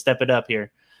Hopkins to step it up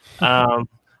here. But I'm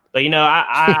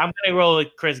gonna roll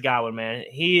with Chris Godwin, man.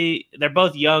 They're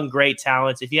both young, great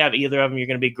talents. If you have either of them, you're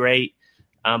gonna be great.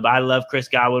 But I love Chris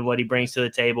Godwin, what he brings to the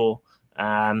table.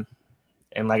 And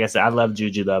like I said, I love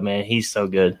Juju though, man. He's so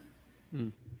good,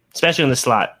 especially in the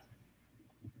slot.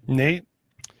 Nate?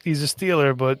 He's a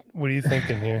Steeler, but what are you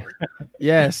thinking here?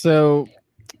 Yeah, so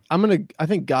I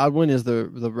think Godwin is the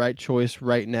right choice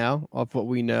right now off what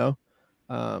we know.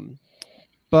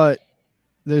 But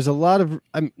there's a lot of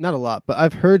not a lot, but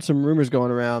I've heard some rumors going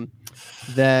around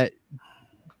that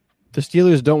the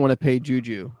Steelers don't want to pay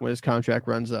Juju when his contract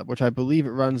runs up, which I believe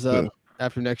it runs up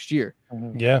after next year.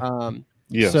 Yeah.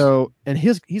 Yes. So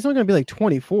he's only going to be like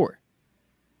 24.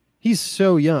 He's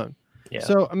so young. Yeah.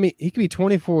 So, I mean, he could be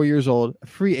 24 years old, a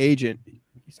free agent.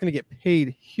 He's going to get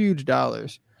paid huge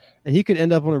dollars, and he could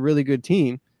end up on a really good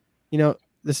team. The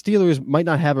Steelers might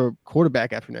not have a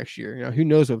quarterback after next year. Who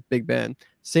knows with Big Ben?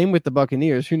 Same with the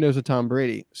Buccaneers. Who knows with Tom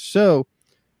Brady? So,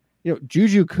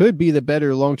 Juju could be the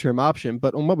better long-term option,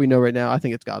 but on what we know right now, I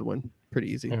think it's Godwin. Pretty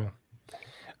easy. Yeah.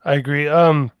 I agree.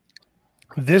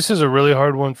 This is a really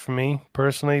hard one for me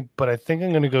personally, but I think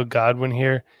I'm going to go Godwin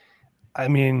here. I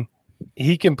mean,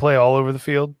 he can play all over the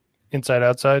field, inside,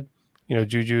 outside.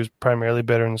 Juju is primarily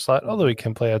better in the slot, although he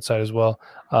can play outside as well.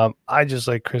 I just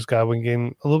like Chris Godwin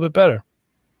getting a little bit better.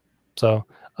 So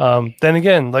then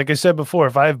again, like I said before,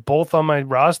 if I have both on my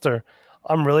roster,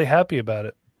 I'm really happy about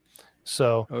it.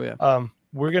 So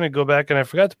we're going to go back, and I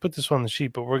forgot to put this one on the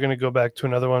sheet, but we're going to go back to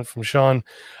another one from Sean.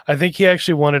 I think he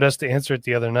actually wanted us to answer it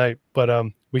the other night, but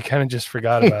we kind of just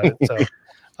forgot about it. So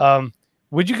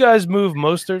Would you guys move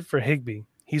Mostert for Higbee?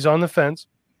 He's on the fence.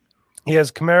 He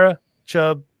has Kamara,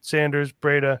 Chubb, Sanders,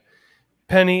 Breda,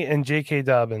 Penny, and J.K.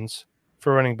 Dobbins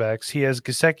for running backs. He has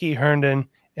Gesicki, Herndon,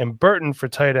 and Burton for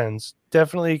tight ends.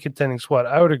 Definitely a contending squad.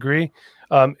 I would agree.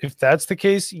 If that's the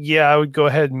case, yeah, I would go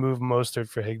ahead and move Mostert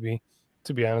for Higbee,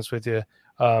 to be honest with you.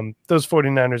 Those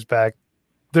 49ers back,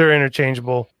 they're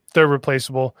interchangeable. They're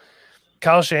replaceable.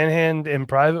 Kyle Shanahan in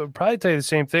private would probably tell you the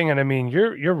same thing. And I mean,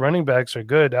 your running backs are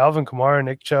good. Alvin Kamara,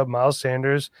 Nick Chubb, Miles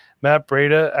Sanders, Matt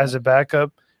Breda as a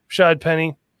backup, Rashad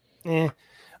Penny,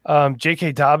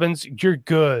 J.K. Dobbins, you're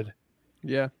good.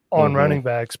 Yeah. On running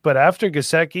backs. But after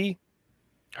Gesicki,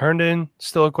 Herndon,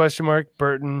 still a question mark.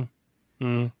 Burton,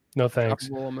 no thanks.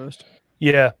 Almost.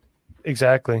 Yeah,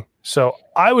 exactly. So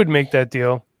I would make that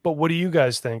deal. But what do you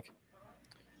guys think?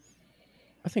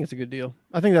 I think it's a good deal.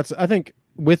 I think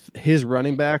with his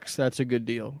running backs, that's a good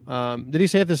deal. Did he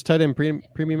say if this tight end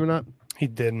premium or not? He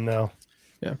didn't know.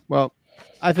 Yeah. Well,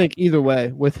 I think either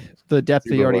way, with the depth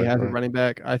he already has at right. running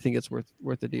back, I think it's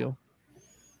worth the deal.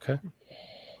 Okay.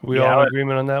 We all in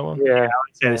agreement on that one? Yeah. I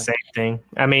would say the same thing.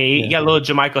 I mean, you got a little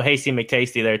Jermichael Hasty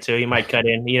McTasty there too. He might cut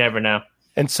in. You never know.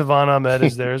 And Savon Ahmed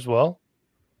is there as well.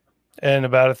 And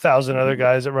about 1,000 other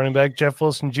guys at running back. Jeff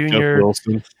Wilson Jr.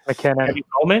 McKinnon. Tevin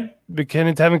Coleman?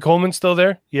 Tevin Coleman still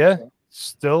there? Yeah.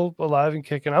 Still alive and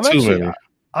kicking.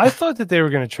 I thought that they were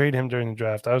going to trade him during the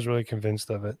draft. I was really convinced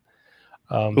of it.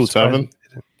 Tevin?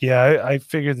 Yeah, I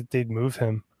figured that they'd move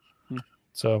him.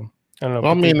 So I don't know.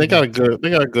 Well, I mean, they got a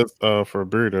good for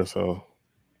Breeder, so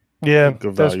yeah,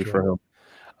 good value for him.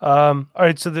 All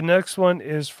right, so the next one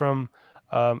is from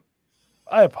I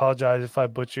apologize if I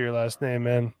butcher your last name,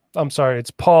 man. I'm sorry.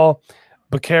 It's Paul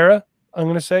Becerra, I'm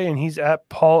going to say, and he's at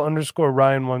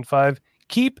Paul_Ryan15.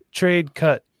 Keep, trade,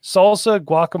 cut. Salsa,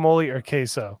 guacamole, or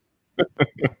queso?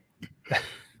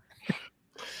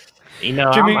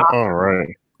 Jimmy. All right.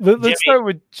 Let's start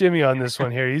with Jimmy on this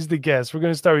one here. He's the guest. We're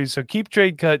going to start with you. So keep,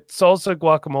 trade, cut. Salsa,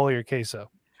 guacamole, or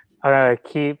queso? I'm going to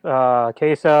keep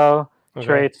queso,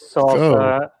 trade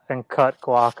salsa, and cut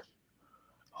guac.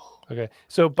 Okay.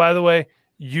 So, by the way,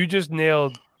 you just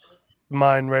nailed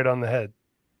mine right on the head.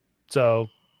 So,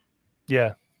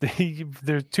 yeah,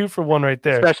 there's 2 for 1 right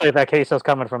there. Especially if that queso's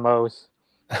coming from Moe's.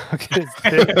 Okay,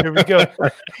 here we go.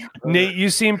 Nate, you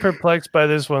seem perplexed by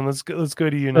this one. Let's go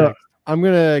to you next. I'm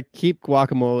gonna keep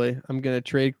guacamole. I'm gonna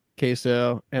trade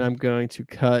queso, and I'm going to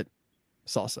cut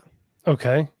salsa.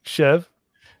 Okay, Chev.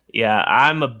 Yeah,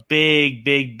 I'm a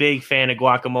big fan of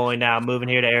guacamole now. I'm moving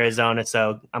here to Arizona,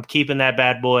 so I'm keeping that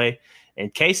bad boy.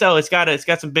 And queso, it's got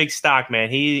some big stock, man.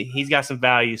 He's got some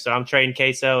value, so I'm trading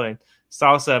queso and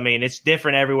salsa. I mean, it's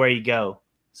different everywhere you go,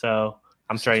 so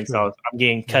I'm trading salsa. I'm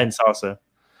getting cutting salsa.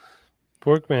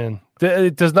 Pork man,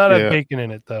 it does not have bacon in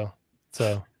it though.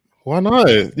 So why not?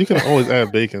 You can always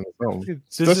add bacon or something,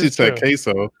 especially to that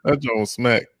queso. That joint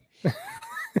smack.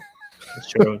 That's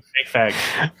true. Big fact.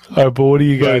 All right, but what do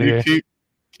you got here?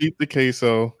 Keep the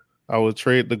queso. I would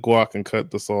trade the guac and cut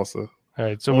the salsa. All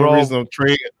right, so the only reason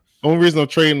I'm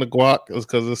trading the guac is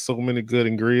because there's so many good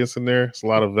ingredients in there. It's a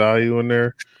lot of value in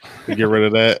there. To get rid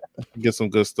of that, get some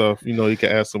good stuff. You know, you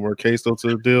can add some more queso to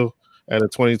the deal. At a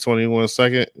 2021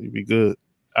 second, you'd be good.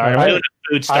 All right,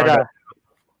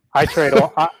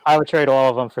 I would trade all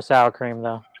of them for sour cream,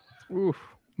 though. Oof.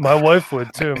 My wife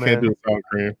would too, I man. can't do sour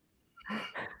cream.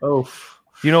 Oh,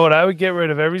 you know what? I would get rid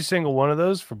of every single one of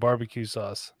those for barbecue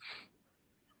sauce.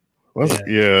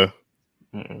 Yeah.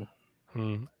 Or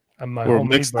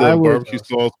mix the barbecue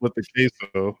sauce with the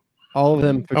queso. All of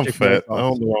them for I'm Chick-fil-A fat. sauce. I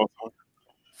don't know.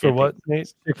 For what,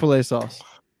 Nate? Chick-fil-A sauce.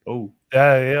 Oh.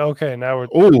 Yeah. Okay. Now we're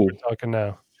talking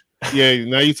now. Yeah.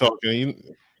 Now you talking.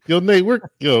 Yo, Nate, we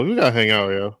gotta hang out,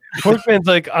 yo. Porkman's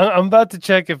like, I'm about to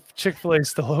check if Chick-fil-A is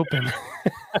still open.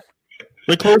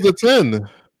 They close at 10.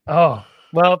 Oh,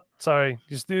 well, sorry.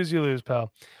 You snooze, you lose,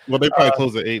 pal. Well, they probably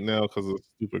close at 8 now because of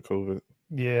stupid COVID.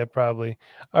 Yeah, probably.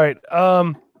 All right.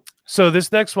 So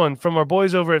this next one from our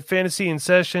boys over at Fantasy in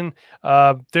Session.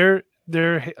 Their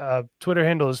Twitter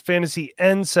handle is Fantasy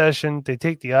N Session. They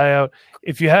take the eye out.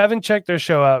 If you haven't checked their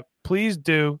show out, please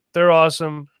do. They're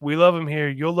awesome. We love them here.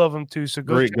 You'll love them too. So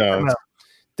go check them out.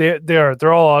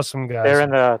 They're all awesome guys.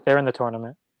 They're in the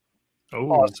tournament. Oh,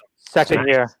 awesome. Second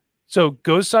year. So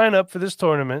go sign up for this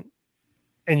tournament,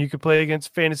 and you can play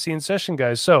against Fantasy in Session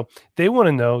guys. So they want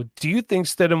to know: do you think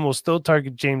Stidham will still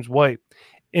target James White,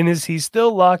 and is he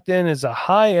still locked in as a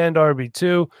high-end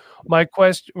RB2? My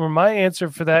answer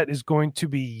for that is going to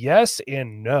be yes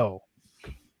and no.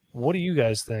 What do you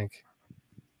guys think?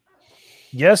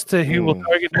 Yes to he will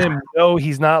target him. No,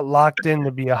 he's not locked in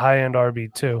to be a high-end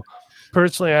RB2.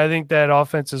 Personally, I think that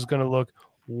offense is going to look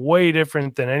way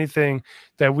different than anything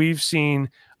that we've seen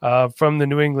from the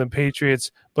New England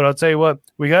Patriots. But I'll tell you what,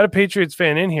 we got a Patriots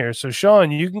fan in here. So,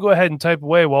 Sean, you can go ahead and type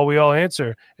away while we all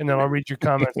answer, and then I'll read your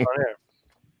comments on air.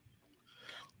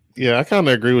 Yeah, I kind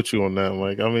of agree with you on that.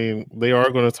 Like, I mean, they are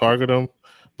going to target him,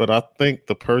 but I think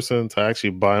the person to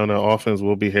actually buy on that offense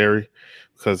will be Harry,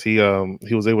 because he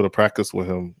was able to practice with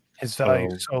him. His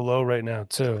value is so low right now,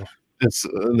 too. It's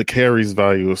the carries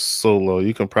value is so low.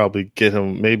 You can probably get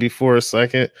him maybe for a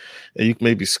second, and you can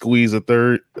maybe squeeze a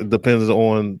third. It depends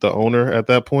on the owner at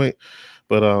that point.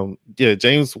 But yeah,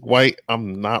 James White,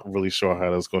 I'm not really sure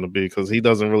how that's going to be, because he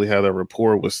doesn't really have that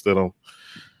rapport with Stidham.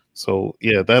 So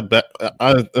yeah, that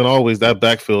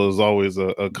backfield is always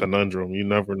a conundrum. You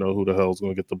never know who the hell is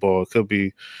going to get the ball. It could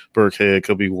be Burkhead,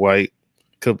 could be White,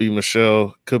 could be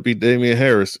Michelle, could be Damian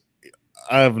Harris.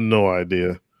 I have no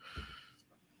idea.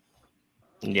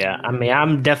 Yeah, I mean,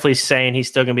 I'm definitely saying he's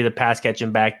still going to be the pass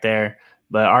catching back there,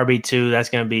 but RB2, that's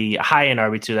going to be high end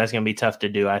RB2. That's going to be tough to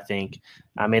do, I think.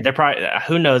 I mean, they're probably,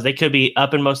 who knows? They could be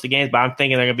up in most of the games, but I'm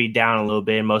thinking they're going to be down a little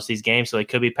bit in most of these games, so they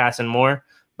could be passing more.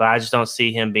 But I just don't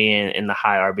see him being in the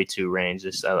high RB2 range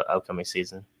this upcoming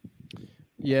season.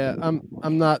 Yeah,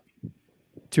 I'm not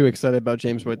too excited about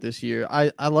James White this year.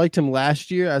 I liked him last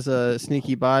year as a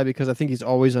sneaky buy because I think he's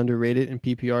always underrated in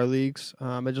PPR leagues.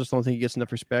 I just don't think he gets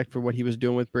enough respect for what he was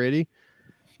doing with Brady.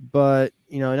 But,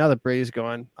 now that Brady's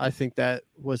gone, I think that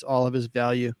was all of his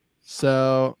value.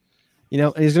 So,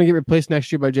 and he's going to get replaced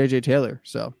next year by J.J. Taylor.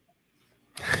 So,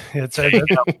 Taylor,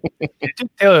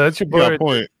 that's your boy. Got a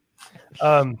point.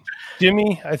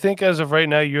 Jimmy, I think as of right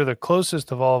now, you're the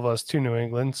closest of all of us to New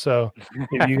England. So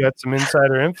if you got some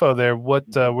insider info there, what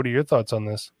are your thoughts on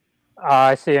this?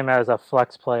 I see him as a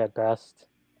flex play at best.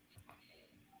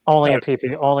 Only in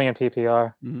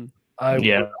PPR. Mm-hmm. I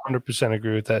 100%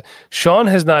 agree with that. Sean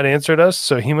has not answered us,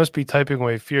 so he must be typing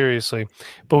away furiously.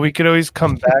 But we could always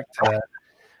come back to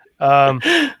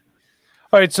that.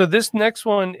 All right, so this next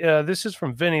one, this is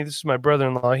from Vinny. This is my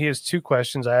brother-in-law. He has two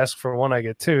questions. I ask for one, I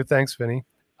get two. Thanks, Vinny.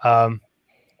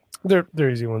 They're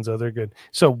easy ones, though. They're good.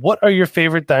 So what are your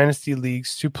favorite Dynasty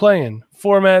leagues to play in?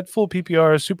 Format, full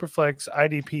PPR, Superflex,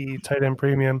 IDP, tight end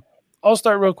premium. I'll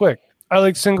start real quick. I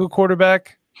like single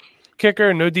quarterback,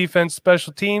 kicker, no defense,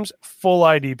 special teams, full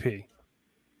IDP.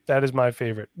 That is my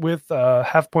favorite with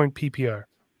half-point PPR.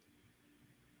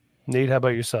 Nate, how about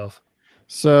yourself?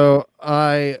 So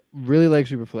I really like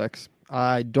Superflex.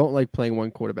 I don't like playing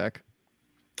one quarterback.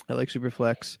 I like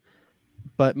Superflex.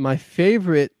 But my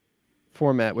favorite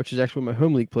format, which is actually what my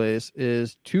home league plays,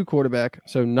 is two quarterback.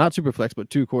 So not Superflex, but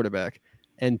two quarterback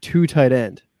and two tight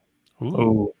end.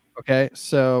 Ooh. Okay.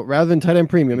 So rather than tight end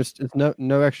premium, it's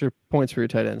no extra points for your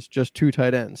tight ends, just two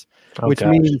tight ends, which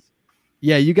means,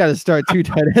 you got to start two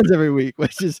tight ends every week,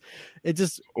 which is, it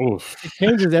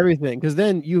changes everything. Because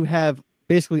then you have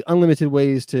basically unlimited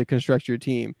ways to construct your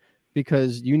team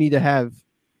because you need to have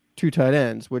two tight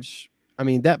ends, which, I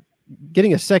mean, that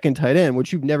getting a second tight end,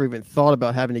 which you've never even thought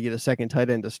about having to get a second tight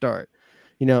end to start.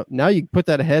 Now you put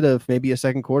that ahead of maybe a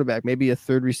second quarterback, maybe a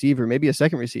third receiver, maybe a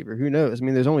second receiver. Who knows? I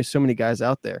mean, there's only so many guys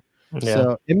out there. Yeah,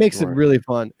 so it makes it really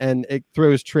fun, and it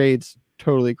throws trades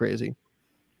totally crazy.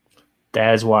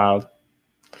 That is wild.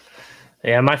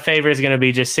 Yeah, my favorite is going to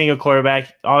be just single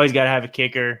quarterback. Always got to have a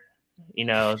kicker.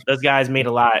 Those guys mean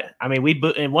a lot. I mean,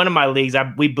 in one of my leagues,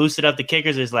 we boosted up the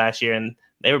kickers this last year, and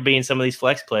they were being some of these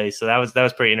flex plays. So that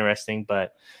was pretty interesting.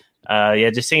 But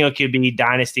just single QB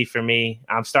Dynasty for me.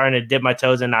 I'm starting to dip my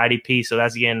toes in the IDP, so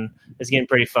it's getting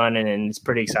pretty fun and it's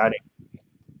pretty exciting.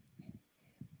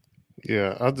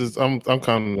 Yeah, I'm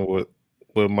kind of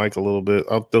with Mike a little bit.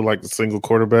 I still like the single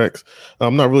quarterbacks.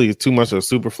 I'm not really too much of a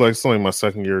super flex. It's only my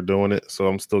second year doing it, so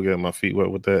I'm still getting my feet wet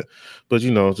with that. But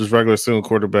just regular single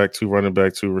quarterback, two running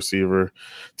back, two receiver,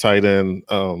 tight end,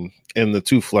 and the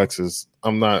two flexes.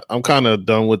 I'm kind of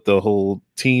done with the whole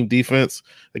team defense.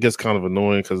 It gets kind of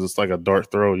annoying because it's like a dart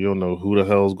throw. You don't know who the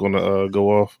hell is going to go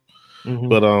off. Mm-hmm.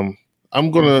 But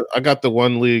I got the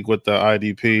one league with the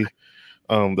IDP.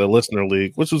 The listener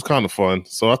league, which was kind of fun.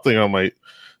 So I think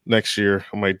next year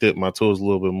I might dip my toes a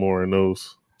little bit more in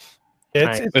those.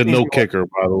 It's no kicker,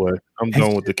 by the way. I'm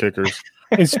done with the kickers.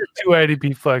 It's your two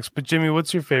IDP flex. But Jimmy,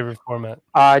 what's your favorite format?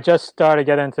 I just started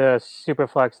getting into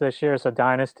Superflex this year, so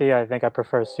Dynasty. I think I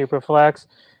prefer Superflex.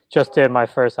 Just did my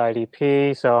first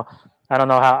IDP, so I don't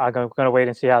know how I'm going to wait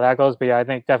and see how that goes. But yeah, I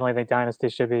definitely think Dynasty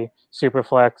should be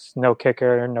Superflex, no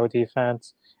kicker, no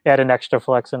defense. Add an extra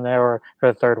flex in there or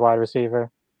for the third wide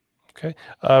receiver. Okay.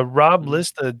 Rob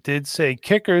Lista did say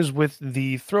kickers with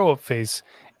the throw-up face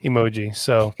emoji.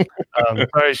 So,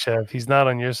 sorry, Chef. He's not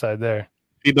on your side there.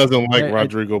 He doesn't like I-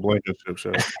 Rodrigo Blankenship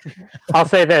show. I'll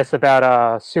say this about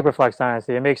Superflex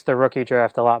Dynasty. It makes the rookie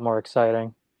draft a lot more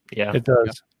exciting. Yeah. It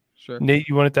does. Sure. Nate,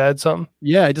 you wanted to add something?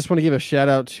 Yeah, I just want to give a shout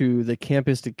out to the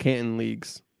Campus to Canton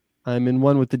leagues. I'm in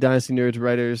one with the Dynasty Nerds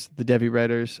writers, the Devi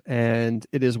writers, and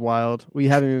it is wild. We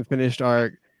haven't even finished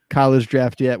our college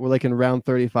draft yet. We're like in round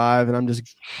 35, and I'm just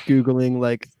Googling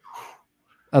like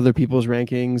other people's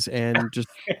rankings and just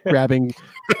grabbing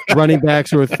running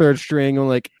backs who are third string on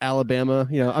like Alabama.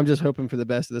 I'm just hoping for the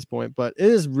best at this point, but it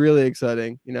is really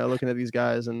exciting, looking at these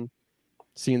guys and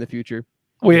seeing the future.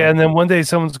 Well, yeah, and then one day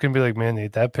someone's gonna be like, "Man,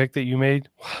 Nate, that pick that you made,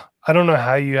 I don't know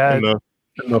how you had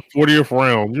In the 40th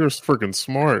round, you're freaking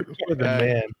smart. the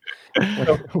man."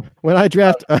 When I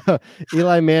draft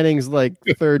Eli Manning's like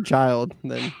third child,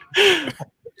 then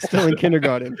still in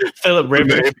kindergarten. Philip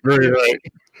Rivers. Right.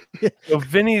 So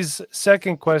Vinny's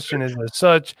second question is as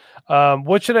such: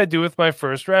 what should I do with my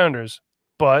first rounders?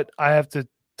 But I have to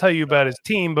tell you about his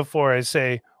team before I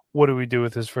say what do we do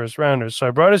with his first rounders. So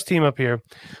I brought his team up here.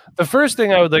 The first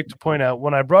thing I would like to point out,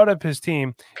 when I brought up his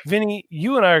team, Vinny,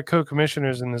 you and I are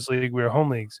co-commissioners in this league. We are home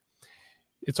leagues.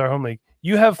 It's our home league.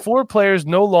 You have 4 players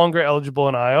no longer eligible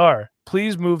in IR.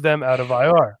 Please move them out of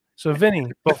IR. So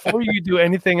Vinny, before you do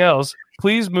anything else,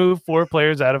 please move 4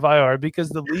 players out of IR because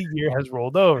the league year has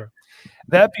rolled over.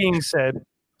 That being said,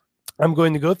 I'm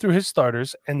going to go through his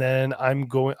starters, and then I'm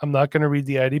not going to read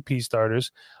the IDP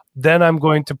starters. Then I'm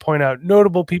going to point out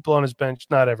notable people on his bench,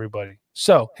 not everybody.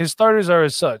 So his starters are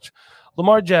as such: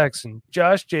 Lamar Jackson,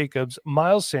 Josh Jacobs,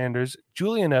 Miles Sanders,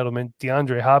 Julian Edelman,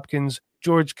 DeAndre Hopkins,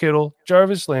 George Kittle,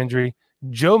 Jarvis Landry,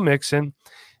 Joe Mixon.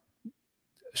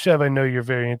 Chev, I know you're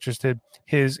very interested.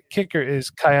 His kicker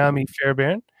is Kyami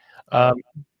Fairbairn.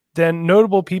 Then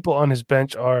notable people on his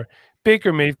bench are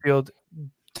Baker Mayfield,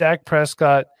 Dak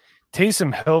Prescott,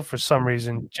 Taysom Hill for some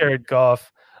reason, Jared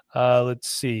Goff. Let's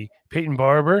see. Peyton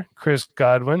Barber, Chris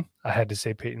Godwin. I had to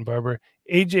say Peyton Barber.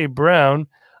 A.J. Brown,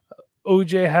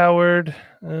 O.J. Howard.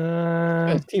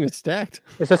 His team is stacked.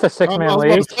 Is this a I six-man was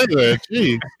league? about to say that.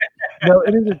 Gee. No,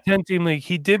 it is a 10-team league.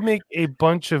 He did make a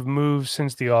bunch of moves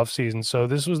since the offseason. So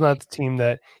this was not the team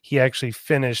that he actually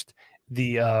finished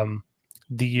the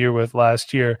year with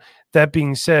last year. That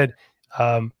being said,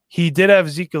 he did have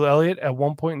Ezekiel Elliott at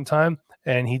one point in time,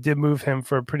 and he did move him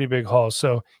for a pretty big haul.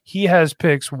 So he has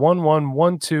picks 1-1,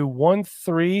 1-2,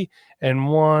 1-3, and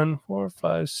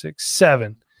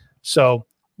 1-4-5-6-7. So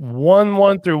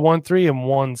 1-1 through 1-3 and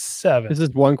 1-7. This is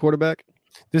one quarterback.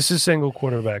 This is single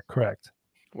quarterback, correct?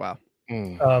 Wow.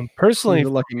 Personally, He's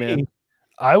a lucky man.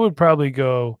 I would probably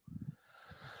go.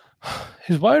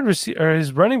 His wide receiver or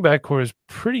his running back core is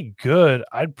pretty good.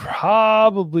 I'd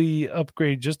probably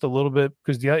upgrade just a little bit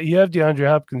because you have DeAndre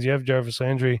Hopkins, you have Jarvis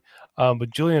Landry, but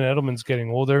Julian Edelman's getting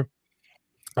older.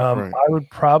 Right. I would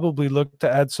probably look to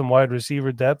add some wide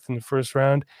receiver depth in the first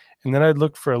round, and then I'd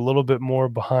look for a little bit more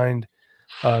behind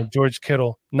George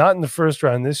Kittle, not in the first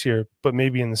round this year, but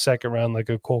maybe in the second round, like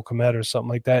a Cole Kmet or something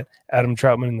like that. Adam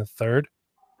Troutman in the third,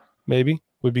 maybe,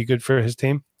 would be good for his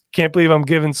team. Can't believe I'm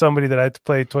giving somebody that I have to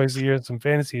play twice a year some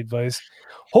fantasy advice.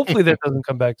 Hopefully that doesn't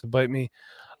come back to bite me.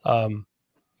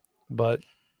 But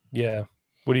yeah,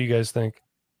 what do you guys think?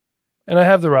 And I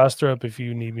have the roster up if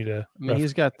you need me to. I mean,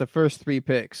 he's got the first 3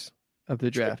 picks of the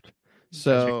draft.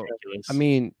 So, ridiculous. I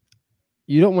mean,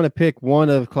 you don't want to pick one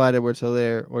of Clyde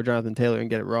Edwards-Helaire or Jonathan Taylor and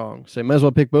get it wrong. So you might as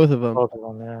well pick both of them. Both of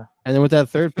them, yeah. And then with that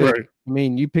third pick, Right. I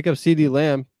mean, you pick up CD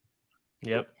Lamb,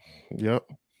 Yep. Yep.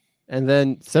 and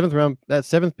then 7th round, that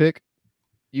 7th pick,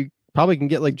 you probably can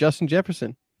get like Justin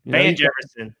Jefferson. You know, Van you-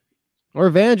 Jefferson. or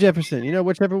Van Jefferson,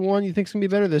 whichever one you think's gonna be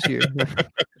better this year.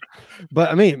 But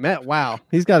I mean, Matt, wow,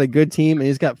 he's got a good team and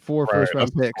he's got 4 Right, first round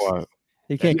that's a picks. lot.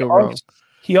 He can't go wrong.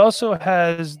 He also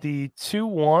has the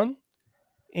 2-1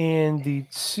 and the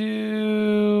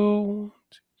 2.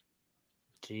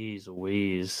 Jeez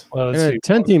Louise. Well, In let's a see.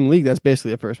 10-team league, that's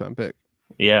basically a first round pick.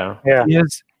 Yeah. Yeah. He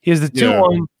has the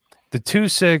 2-1, Yeah. the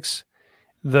 2-6,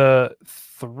 the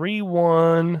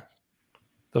 3-1,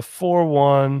 the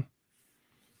 4-1,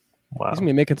 Wow. He's gonna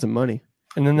be making some money.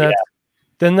 and then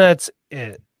that's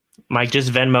it. Mike,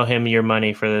 just Venmo him your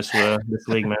money for this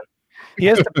league, man. He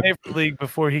has to pay for the league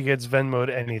before he gets Venmo'd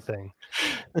anything.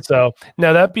 So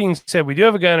now that being said, we do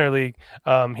have a guy in our league.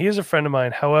 He is a friend of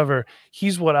mine. However,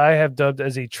 he's what I have dubbed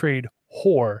as a trade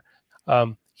whore.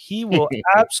 He will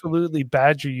absolutely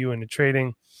badger you into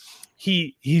trading.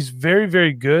 He's very,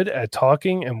 very good at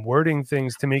talking and wording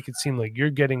things to make it seem like you're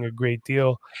getting a great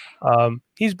deal.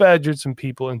 He's badgered some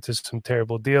people into some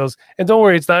terrible deals. And don't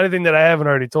worry, it's not anything that I haven't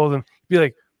already told him. He'd be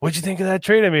like, what'd you think of that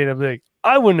trade I made? I'm like,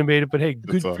 I wouldn't have made it, but hey,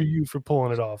 good all. for you for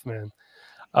pulling it off, man.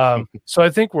 So I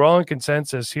think we're all in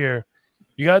consensus here.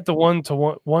 You got the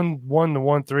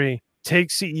 1-1-1-3. Take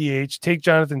CEH, take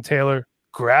Jonathan Taylor,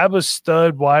 grab a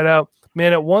stud wide out.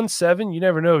 Man, at 1-7, you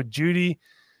never know. Judy,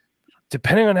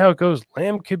 depending on how it goes,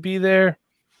 Lamb could be there.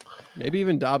 Maybe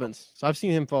even Dobbins. So I've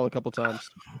seen him fall a couple times.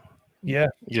 Yeah.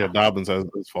 Yeah, Dobbins has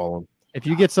fallen. If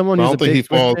you get someone I who's don't a think he big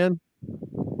Swift falls. fan,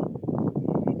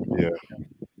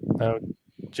 Yeah.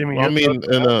 Jimmy, Well, I your mean,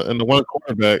 thoughts? in the one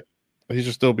quarterback, he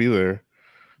should still be there.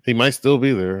 He might still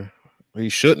be there. He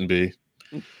shouldn't be.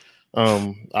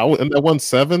 I would in that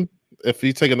 1-7. If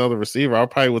you take another receiver, I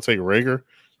probably would take Rager.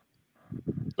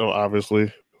 So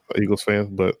obviously, Eagles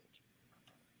fan, but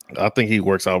I think he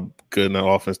works out good in that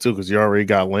offense too because you already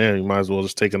got Lamb. You might as well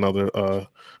just take another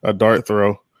a dart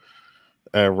throw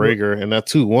at Rager and that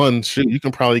 2-1. Shoot, you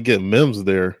can probably get Mims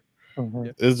there.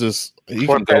 Mhm. It's just he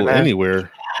Poor can go Batman.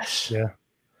 anywhere. Yeah.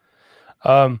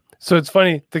 So it's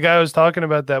funny. The guy I was talking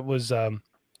about that was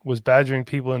badgering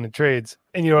people into trades.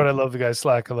 And you know what? I love the guy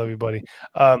Slack. I love you, buddy.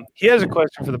 He has a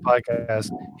question for the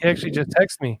podcast. He actually just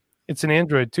texted me. It's an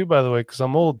Android too, by the way, because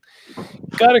I'm old.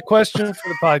 Got a question for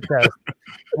the podcast.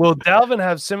 Will Dalvin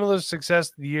have similar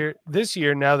success this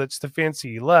year now that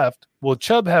Stefanski left? Will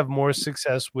Chubb have more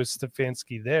success with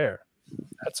Stefanski there?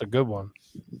 That's a good one.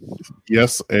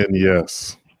 Yes and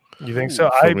yes. You think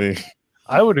so? For me.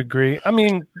 I would agree. I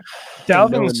mean, no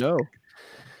Dalvin's and no.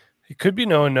 it could be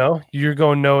no and no. You're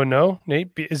going no and no,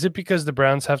 Nate. Is it because the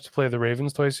Browns have to play the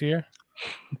Ravens twice a year?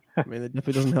 I mean, that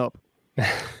definitely doesn't help.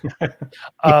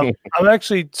 I'm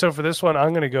actually so for this one, I'm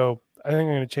going to go. I think I'm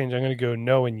going to change. I'm going to go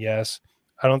no and yes.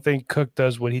 I don't think Cook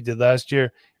does what he did last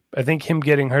year. I think him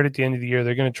getting hurt at the end of the year,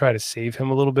 they're going to try to save him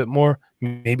a little bit more.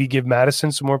 Maybe give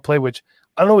Madison some more play, which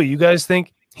I don't know what you guys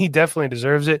think. He definitely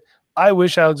deserves it. I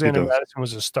wish Alexander Madison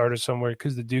was a starter somewhere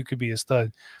because the dude could be a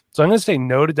stud. So I'm going to say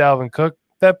no to Dalvin Cook.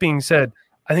 That being said,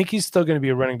 I think he's still going to be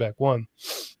a running back one.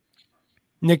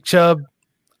 Nick Chubb,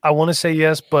 I want to say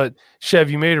yes, but Chev,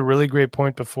 you made a really great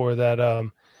point before that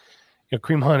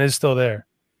Kareem Hunt is still there.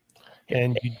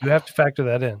 And you do have to factor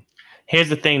that in. Here's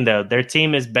the thing, though. Their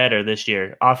team is better this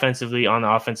year, offensively on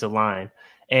the offensive line.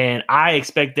 And I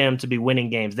expect them to be winning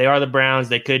games. They are the Browns.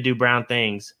 They could do Brown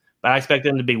things. But I expect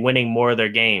them to be winning more of their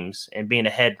games and being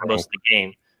ahead most of the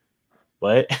game.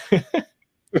 What?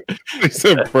 He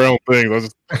said Brown things. I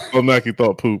just automatically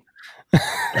thought poop.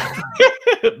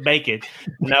 Bacon.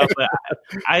 No, but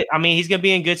I mean, he's going to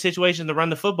be in good situation to run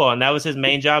the football. And that was his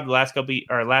main job last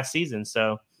season.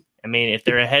 So, I mean, if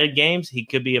they're ahead of games, he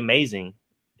could be amazing.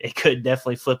 It could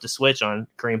definitely flip the switch on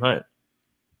Kareem Hunt.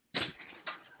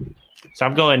 So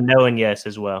I'm going no and yes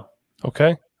as well.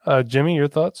 Okay. Jimmy, your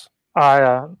thoughts?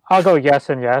 I'll go yes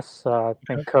and yes. I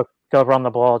think Cook, they'll run the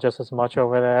ball just as much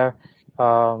over there.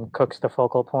 Cook's the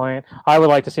focal point. I would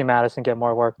like to see Madison get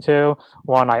more work too.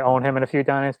 One, I own him in a few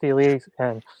dynasty leagues,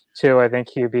 and two, I think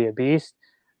he'd be a beast.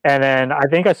 And then I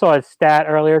think I saw a stat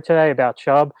earlier today about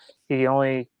Chubb. He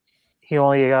only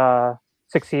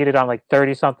succeeded on like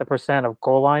 30-something% of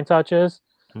goal line touches.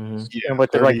 Mm-hmm. Yeah, with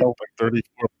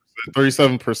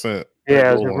 37%.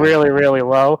 Yeah, it was really, really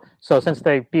low. So since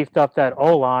they beefed up that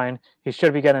O-line, he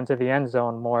should be getting to the end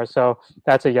zone more. So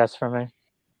that's a yes for me.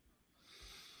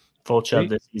 Full Chubb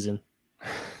this season.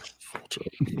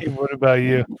 What about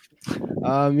you?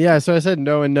 Yeah, so I said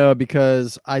no and no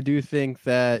because I do think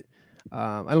that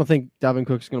I don't think Dalvin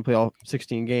Cook's going to play all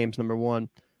 16 games, number one.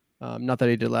 Not that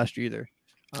he did last year either.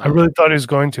 I really thought he was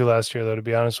going to last year, though, to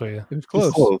be honest with you. It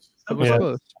was close. It was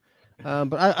close.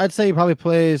 But I'd say he probably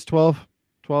plays 12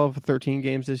 or 13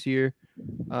 games this year.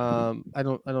 I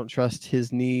don't trust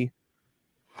his knee.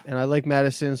 And I like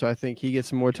Madison, so I think he gets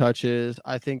some more touches.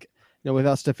 I think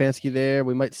without Stefanski there,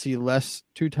 we might see less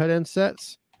 2 tight end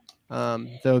sets.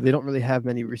 Though they don't really have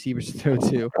many receivers to throw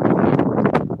to.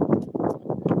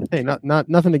 Hey,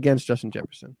 nothing against Justin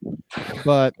Jefferson.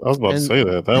 But I was about to say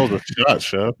that. That was a shot,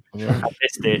 Chef. Yeah. I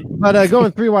missed it. But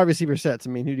going 3 wide receiver sets, I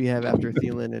mean, who do you have after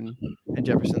Thielen and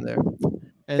Jefferson there?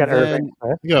 And Got then Irving.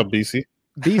 You got BC.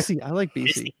 BC, I like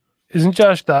BC. Isn't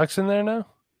Josh Doxson there now?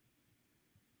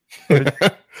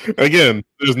 Again,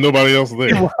 there's nobody else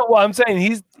there. Well, I'm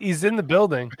saying he's in the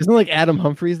building. Isn't like Adam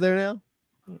Humphries there now?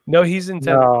 No, he's in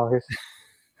Tennessee. No,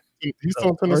 He's still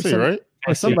in Tennessee, right?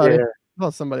 Or somebody. yeah.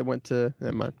 Well, somebody went to.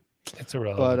 Never mind. It's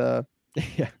irrelevant.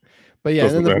 But yeah.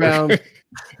 And then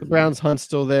the Browns Hunt's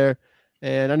still there,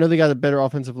 and I know they got a better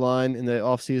offensive line in the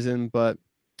offseason, but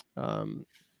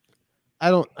I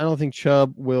don't think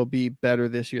Chubb will be better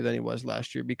this year than he was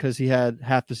last year because he had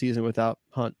half the season without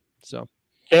Hunt. So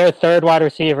Their third wide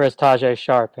receiver is Tajay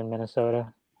Sharp in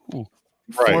Minnesota.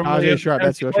 Right. Tajay Sharp,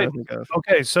 that's what I think of.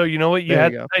 Okay, so you know what? You There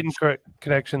had you the go. Titan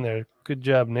connection there. Good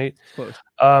job, Nate. Close.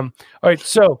 All right,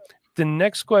 so The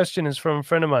next question is from a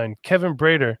friend of mine, Kevin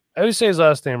Brader. I always say his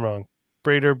last name wrong.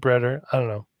 Breder. I don't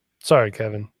know. Sorry,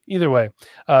 Kevin. Either way.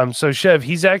 So Chev,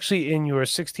 he's actually in your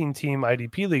 16-team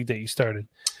IDP league that you started.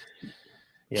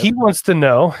 Yep. He wants to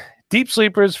know deep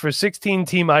sleepers for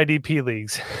 16-team IDP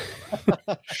leagues.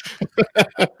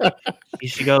 You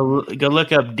should go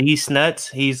look up D Snuts.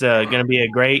 He's going to be a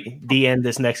great DN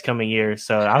this next coming year.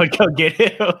 So I would go get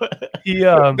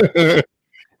him.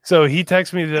 So he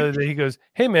texted me the other day. He goes,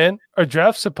 "Hey man, are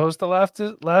drafts supposed to last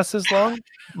this long?"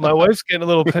 My wife's getting a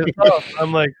little pissed off.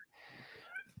 I'm like,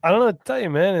 I don't know what to tell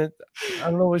you, man. I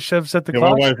don't know what Chev set the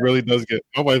clock. My wife really does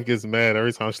my wife gets mad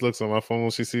every time she looks on my phone.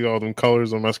 She sees all them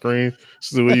colors on my screen.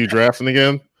 She's like, "What, are you drafting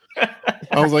again?"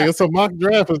 I was like, "It's a mock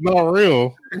draft. It's not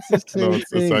real." It's It's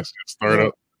actually a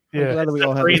startup. Yeah, glad we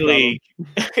all have Free this problem.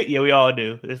 league. Yeah, we all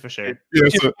do. That's for sure.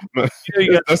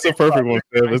 Yeah, that's a perfect one,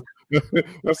 Chev.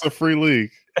 That's a free league.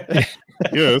 Yeah,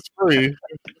 it's free.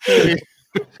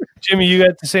 Jimmy, you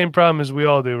got the same problem as we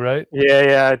all do, right?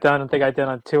 Yeah. I don't think I did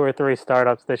on 2 or 3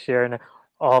 startups this year, and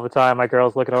all the time my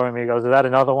girl's looking over at me and goes, "Is that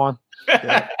another one?"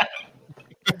 Yeah.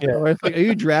 Oh, it's like, are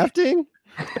you drafting?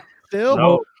 Still?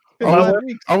 No.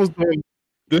 I was doing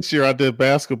this year. I did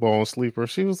basketball on sleeper.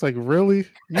 She was like, "Really?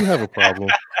 You have a problem?"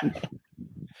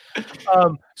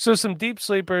 So some deep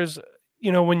sleepers,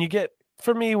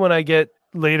 when I get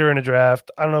later in a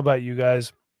draft, I don't know about you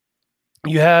guys,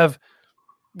 you have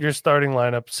your starting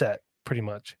lineup set pretty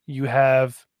much. You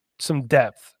have some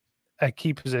depth at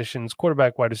key positions,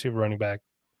 quarterback, wide receiver, running back,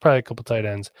 probably a couple tight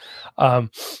ends.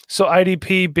 So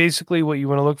IDP, basically what you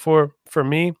want to look for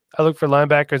me, I look for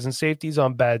linebackers and safeties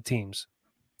on bad teams.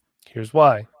 Here's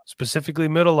why. Specifically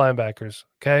middle linebackers,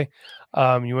 okay?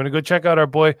 You want to go check out our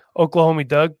boy, Oklahoma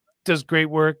Doug, does great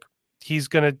work. He's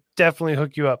going to definitely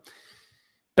hook you up.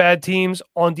 Bad teams,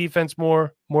 on defense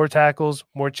more tackles,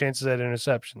 more chances at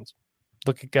interceptions.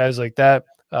 Look at guys like that.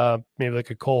 Maybe like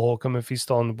a Cole Holcomb if he's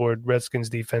still on the board. Redskins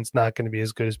defense not going to be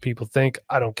as good as people think.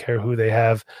 I don't care who they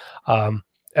have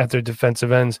at their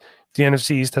defensive ends. The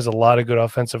NFC East has a lot of good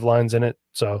offensive lines in it.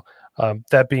 So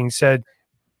that being said,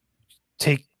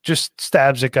 take just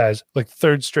stabs at guys, like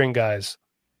third string guys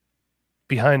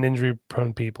behind injury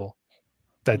prone people.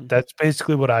 That's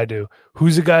basically what I do.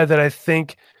 Who's a guy that I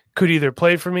think could either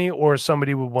play for me or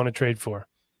somebody would want to trade for?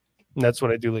 And that's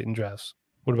what I do late in drafts.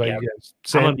 What about you guys?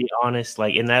 I'm going to be honest.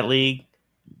 Like in that league,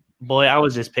 boy, I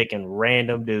was just picking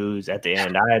random dudes at the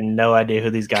end. I had no idea who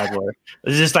these guys were.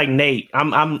 It's just like Nate.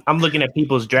 I'm looking at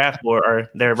people's draft board or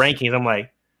their rankings. I'm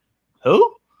like,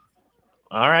 who?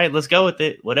 All right, let's go with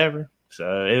it. Whatever.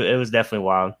 So it was definitely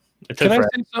wild. Can I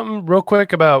say something real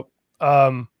quick about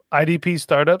IDP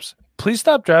startups? Please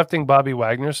stop drafting Bobby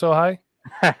Wagner so high.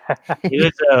 He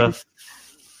was a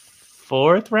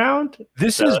 4th round.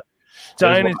 This is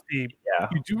Dynasty. Yeah.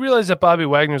 You do realize that Bobby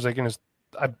Wagner's like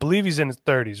I believe he's in his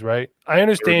 30s, right? I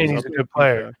understand he's a good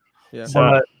player. Yeah.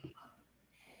 But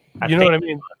you know what I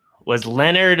mean? Was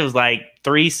Leonard was like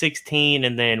 316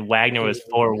 and then Wagner was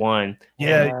 4-1.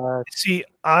 Yeah. See,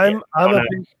 I'm a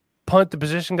big punt the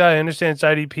position guy. I understand it's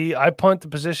IDP. I punt the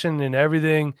position and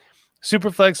everything.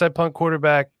 Superflex, I punt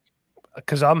quarterback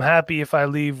because I'm happy if I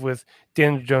leave with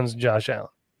Daniel Jones and Josh Allen.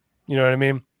 You know what I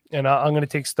mean? And I'm going to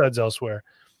take studs elsewhere.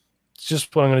 It's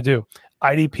just what I'm going to do.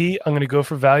 IDP, I'm going to go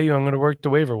for value. I'm going to work the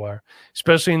waiver wire,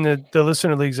 especially in the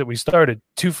listener leagues that we started.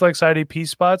 2 flex IDP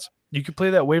spots. You could play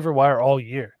that waiver wire all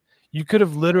year. You could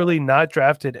have literally not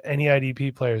drafted any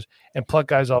IDP players and pluck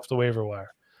guys off the waiver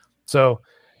wire. So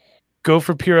go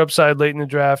for pure upside late in the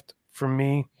draft for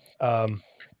me. And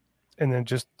then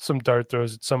just some dart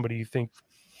throws at somebody you think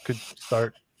could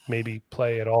start, maybe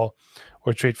play at all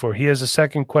or trade for. He has a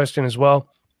second question as well.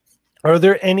 Are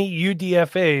there any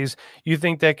UDFAs you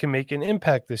think that can make an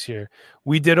impact this year?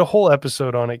 We did a whole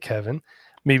episode on it, Kevin.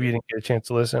 Maybe you didn't get a chance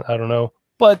to listen. I don't know.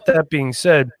 But that being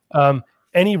said,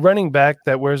 any running back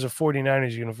that wears a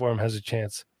 49ers uniform has a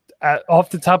chance.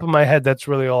 Off the top of my head, that's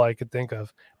really all I could think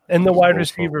of. And the wide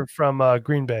receiver from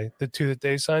Green Bay, the 2 that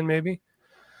they signed, maybe?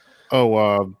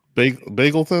 Oh,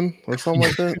 Bagleton or something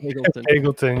like that?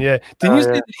 Bagleton, yeah. Didn't you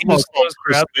say that he was slow as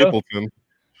crap, though?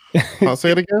 I'll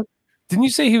say it again. Didn't you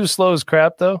say he was slow as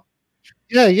crap, though?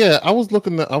 Yeah. I was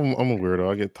looking at. I'm a weirdo.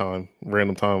 I get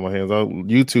random time on my hands. I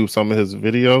YouTube some of his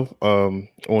video on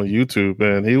YouTube,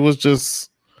 and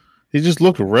he just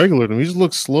looked regular to me. He just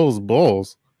looked slow as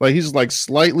balls. Like he's like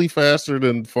slightly faster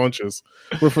than Funchess,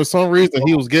 but for some reason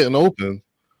he was getting open.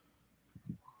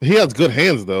 He has good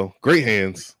hands though, great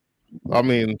hands. I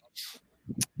mean,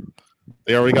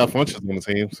 they already got Funchess on the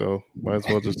team, so might as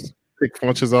well just pick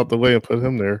Funchess out the way and put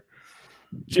him there.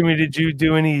 Jimmy, did you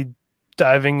do any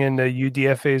diving into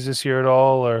UDFAs this year at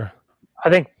all, or? I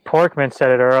think Porkman said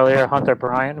it earlier. Hunter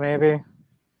Bryant, maybe.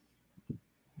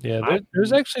 Yeah,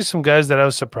 there's actually some guys that I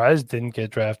was surprised didn't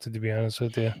get drafted, to be honest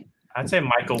with you. I'd say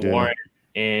Michael Yeah. Warren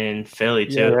in Philly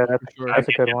too. Yeah, sure. that's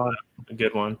a good one. A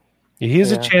good one. He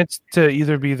has a Yeah. chance to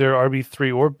either be their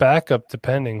RB3 or backup,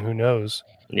 depending. Who knows?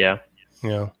 Yeah. You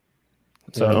know.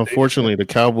 So So unfortunately, the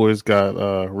Cowboys got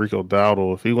Rico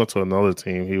Dowdle. If he went to another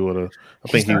team, he would have. I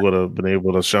think he would have been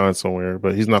able to shine somewhere,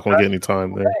 but he's not going to get any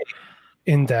time there.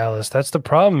 in Dallas, that's the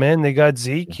problem, man. They got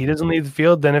Zeke. He doesn't leave the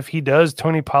field. Then if he does,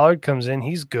 Tony Pollard comes in.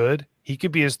 He's good. He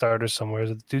could be a starter somewhere.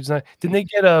 The dude's not. Didn't they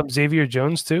get Xavier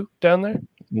Jones too down there?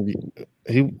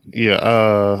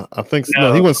 I think so.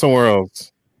 No, he went somewhere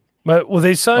else. But they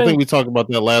I signed. think we talked about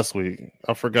that last week.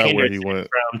 I forgot where he went.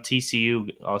 From TCU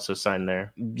also signed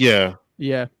there. Yeah,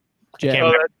 Yeah. can't Jet.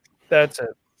 Oh, that's it.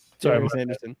 Sorry, Jarvis my bad.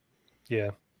 Anderson. Yeah.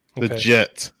 the Okay.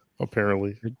 Jet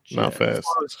apparently The not Jet. fast.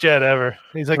 Slowest jet ever.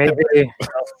 He's like Maybe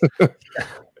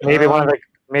maybe Um,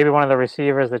 one of the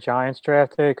receivers the Giants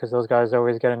drafted because those guys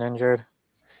always getting injured.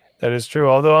 that is true.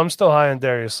 Although I'm still high on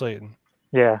Darius Slayton.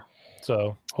 Yeah.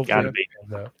 So hopefully Gotta that be.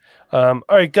 pans out. All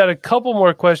right, got a couple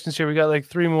more questions here. We got like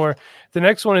 3 more. The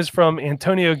next one is from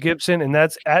Antonio Gibson, and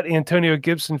that's at Antonio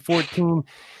Gibson 14,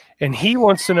 and he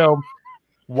wants to know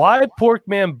why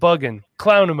Porkman bugging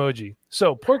clown emoji.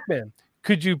 So Porkman,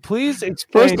 could you please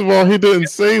explain? First of all, he didn't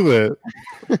say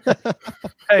that.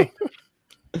 Hey,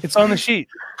 it's on the sheet.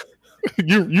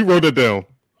 You wrote it down.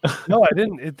 No, I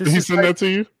didn't. Did he send that to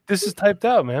you? This is typed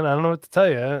out, man. I don't know what to tell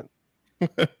you.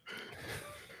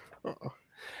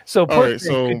 So, All right, Porkman,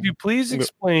 so- could you please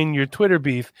explain your Twitter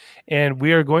beef? And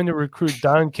we are going to recruit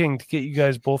Don King to get you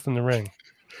guys both in the ring.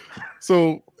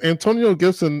 So Antonio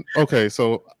Gibson, okay,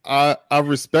 so I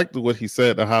respected what he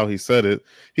said and how he said it.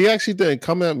 He actually didn't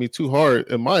come at me too hard,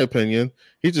 in my opinion.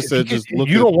 He just said, "Just look."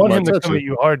 You don't want my him to come touches. at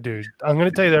you hard, dude. I'm going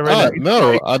to tell you that right now.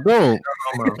 No, I don't.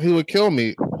 He would kill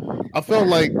me. I felt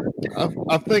like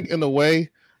I think in a way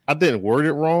I didn't word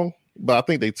it wrong, but I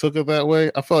think they took it that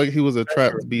way. I felt like he was a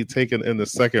trap to be taken in the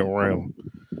second round.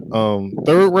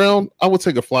 Third round, I would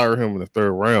take a flyer him in the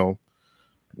third round.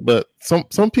 But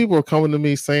some people are coming to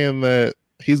me saying that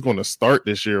he's going to start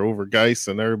this year over Geis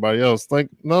and everybody else. Like,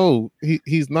 no,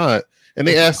 he's not. And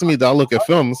they asked me, did I look at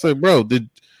film and said, bro,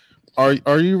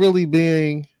 are you really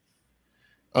being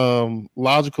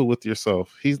logical with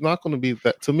yourself? He's not going to be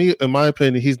that. To me, in my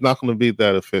opinion, he's not going to be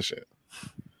that efficient.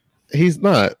 He's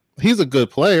not. He's a good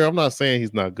player. I'm not saying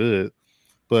he's not good,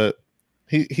 but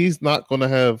he's not going to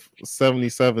have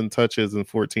 77 touches and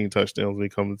 14 touchdowns when he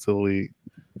comes into the league.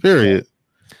 Period.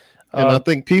 And I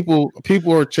think people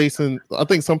are chasing. I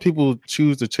think some people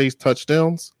choose to chase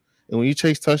touchdowns, and when you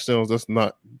chase touchdowns, that's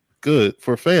not good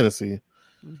for fantasy.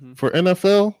 Mhm. For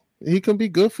NFL, he can be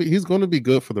good for. He's going to be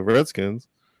good for the Redskins,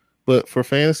 but for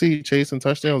fantasy, chasing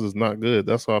touchdowns is not good.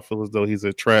 That's why I feel as though he's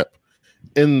a trap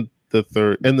in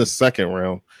the second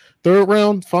round. Third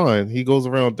round, fine. He goes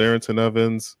around Darrington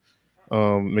Evans,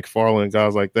 McFarland,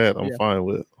 guys like that. I'm fine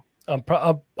with.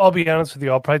 I'll be honest with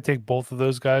you. I'll probably take both of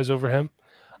those guys over him.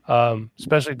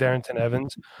 Especially Darrington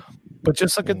Evans. But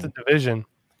just look at the division.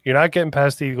 You're not getting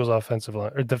past the Eagles' offensive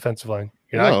line or defensive line.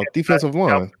 You're not getting defensive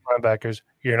past line. the linebackers.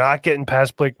 You're not getting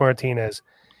past Blake Martinez.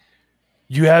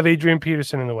 You have Adrian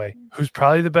Peterson in the way, who's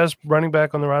probably the best running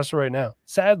back on the roster right now.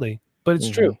 Sadly, but it's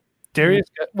true. Darius,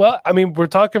 well, I mean, we're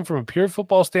talking from a pure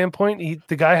football standpoint.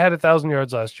 The guy had 1,000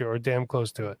 yards last year, or damn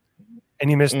close to it, and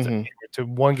he missed to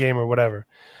one game or whatever.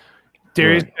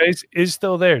 Darius Geis is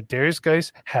still there. Darius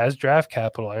Geis has draft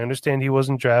capital. I understand he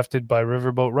wasn't drafted by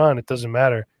Riverboat Ron. It doesn't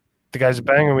matter. The guy's a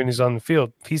banger when he's on the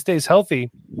field. If he stays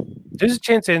healthy, there's a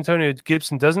chance Antonio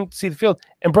Gibson doesn't see the field.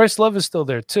 And Bryce Love is still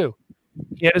there too.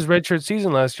 He had his redshirt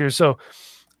season last year. So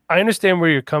I understand where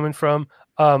you're coming from.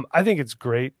 I think it's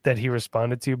great that he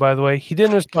responded to you, by the way. He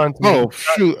didn't respond to me. Oh,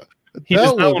 shoot. He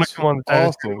does not want to come on the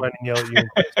awesome. and yell at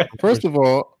you. First of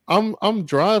all, I'm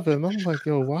driving. I'm like,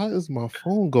 yo, why is my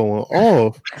phone going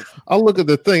off? I look at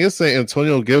the thing. It's saying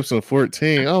Antonio Gibson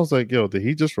 14. I was like, yo, did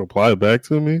he just reply back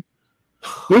to me?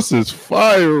 This is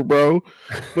fire, bro.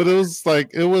 But it was like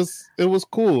it was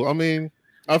cool. I mean,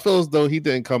 I feel as though he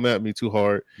didn't come at me too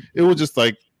hard. It was just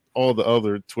like all the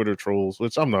other Twitter trolls,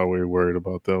 which I'm not really worried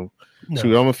about them. No,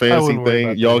 Shoot, I'm a fantasy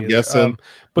thing. Y'all guessing.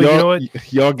 But you know what?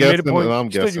 Y'all You made a guessing point, and I'm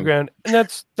you stood your guessing. ground. And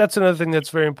that's another thing that's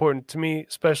very important to me,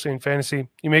 especially in fantasy.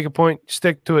 You make a point,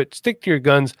 stick to it, stick to your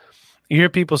guns. You hear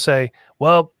people say,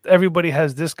 well, everybody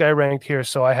has this guy ranked here,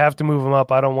 so I have to move him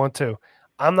up. I don't want to.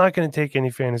 I'm not going to take any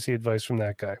fantasy advice from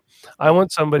that guy. I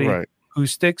want somebody who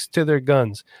sticks to their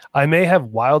guns. I may have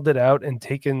wilded out and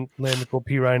taken Lamical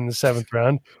P. Ryan in the 7th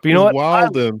round, but you know what?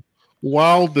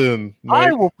 Wilden. I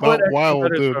Mike, will put not extra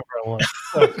letters Wilden. wherever I want.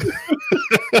 So,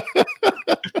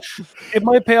 it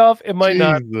might pay off. It might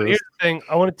not. But here's the thing.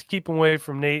 I wanted to keep him away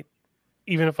from Nate,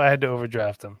 even if I had to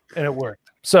overdraft him, and it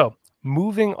worked. So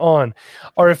moving on.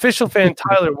 Our official fan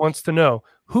Tyler wants to know,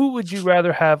 who would you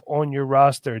rather have on your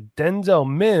roster, Denzel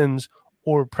Mims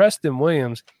or Preston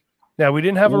Williams? Now, we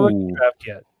didn't have a rookie draft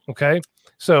yet, okay?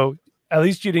 So at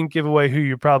least you didn't give away who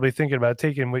you're probably thinking about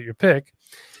taking with your pick.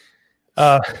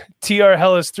 TR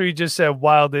Hellas 3 just said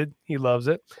wilded. He loves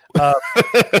it.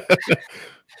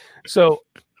 So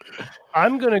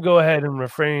I'm going to go ahead and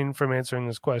refrain from answering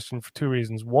this question for two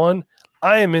reasons. One,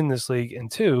 I am in this league.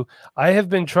 And two, I have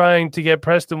been trying to get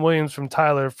Preston Williams from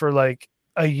Tyler for like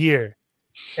a year.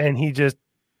 And he just,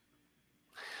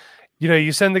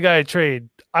 you send the guy a trade.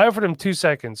 I offered him 2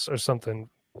 seconds or something,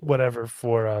 whatever,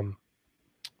 for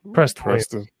Preston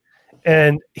Williams.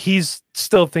 And he's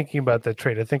still thinking about that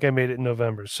trade. I think I made it in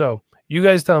November. So you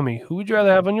guys tell me, who would you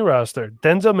rather have on your roster,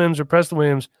 Denzel Mims or Preston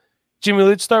Williams? Jimmy,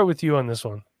 let's start with you on this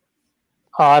one.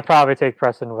 I'd probably take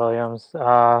Preston Williams.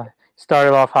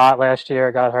 Started off hot last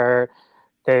year, got hurt.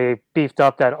 They beefed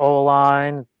up that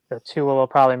O-line. The Tua will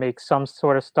probably make some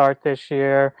sort of start this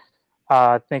year.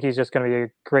 I think he's just going to be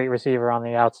a great receiver on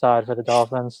the outside for the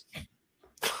Dolphins.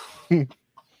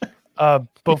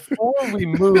 Before we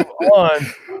move on,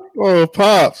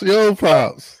 Pops.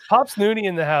 Pops Nooney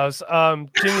in the house.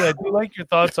 Jimmy, I do like your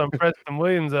thoughts on Preston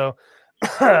Williams, though.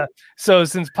 So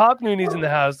since Pop Nooney's in the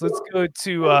house, let's go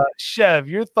to Chev.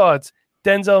 Your thoughts,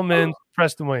 Denzel Mims,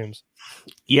 Preston Williams.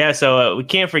 Yeah, so we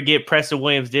can't forget Preston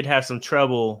Williams did have some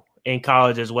trouble in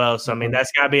college as well. So, I mean,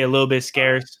 that's got to be a little bit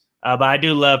scarce. But I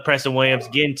do love Preston Williams.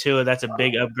 Getting to it, that's a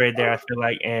big upgrade there, I feel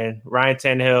like. And Ryan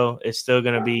Tannehill is still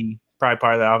going to be probably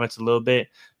part of the offense a little bit.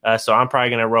 So I'm probably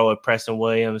going to roll with Preston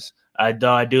Williams.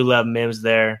 Though I do love Mims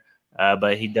there,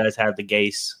 but he does have the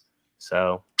Gase.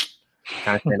 So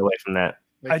kind of staying away from that.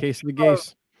 Case of the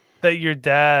Gase. That your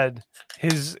dad,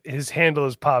 his handle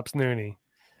is Pops Nooney.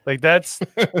 Like that's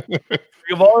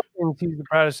of all things, he's the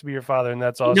proudest to be your father, and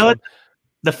that's awesome. You know what?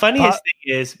 The funniest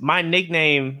thing is my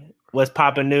nickname was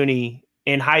Papa Nooney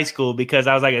in high school because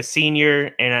I was like a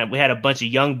senior and we had a bunch of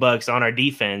young bucks on our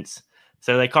defense.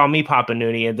 So they call me Papa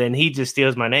Nooney, and then he just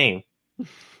steals my name.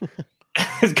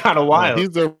 It's kind of wild.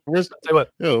 He's a rich.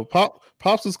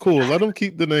 Pops is cool. Let him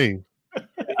keep the name.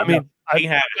 I mean,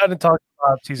 I got to talk to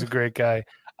Pops. He's a great guy.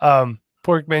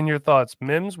 Porkman, your thoughts?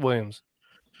 Mims, Williams?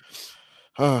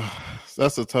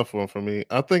 That's a tough one for me.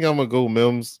 I think I'm gonna go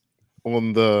Mims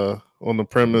on the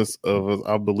premise of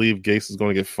I believe Gase is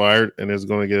going to get fired and there's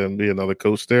going to be another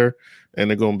coach there, and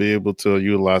they're going to be able to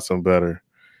utilize him better.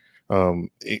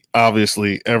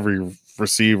 Obviously, every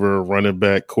receiver, running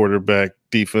back, quarterback,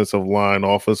 defensive line,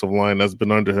 offensive line that's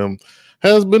been under him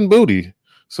has been booty.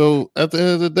 So at the end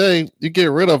of the day, you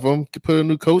get rid of him, put a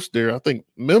new coach there. I think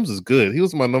Mims is good. He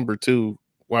was my number 2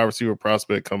 wide receiver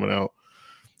prospect coming out,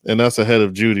 and that's ahead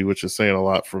of Judy, which is saying a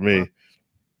lot for me.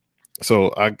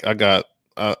 So I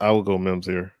will go Mims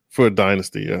here for a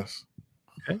dynasty. Yes.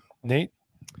 Okay, Nate.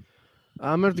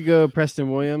 I'm gonna have to go Preston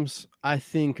Williams. I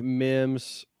think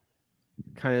Mims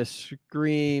kind of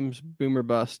screams boomer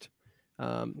bust.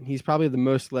 He's probably the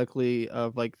most likely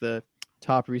of like the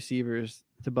top receivers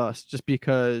to bust, just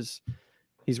because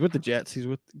he's with the Jets, he's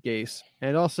with Gase,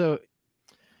 and also,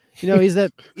 he's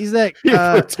that to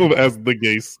him as the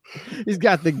Gase. He's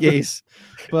got the Gase,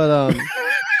 but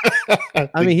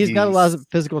I mean, he's got a lot of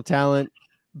physical talent,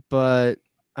 but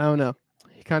I don't know.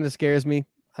 He kind of scares me.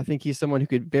 I think he's someone who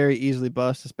could very easily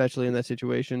bust, especially in that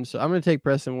situation. So I'm going to take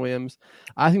Preston Williams.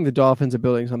 I think the Dolphins are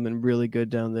building something really good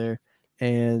down there,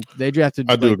 and they drafted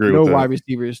no wide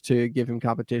receivers to give him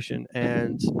competition.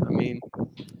 And I mean,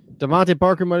 Devontae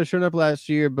Parker might have shown up last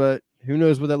year, but who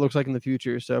knows what that looks like in the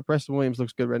future. So Preston Williams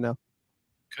looks good right now.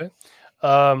 Okay.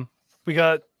 We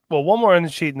got one more on the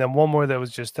sheet and then one more that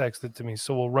was just texted to me.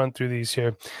 So we'll run through these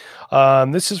here.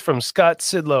 This is from Scott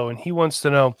Sidlow, and he wants to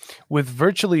know, with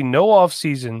virtually no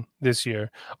offseason this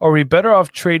year, are we better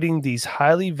off trading these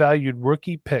highly valued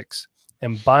rookie picks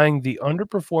and buying the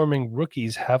underperforming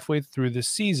rookies halfway through the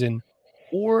season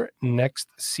or next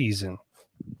season?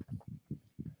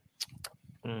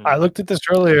 I looked at this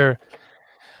earlier.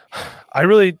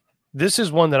 This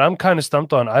is one that I'm kind of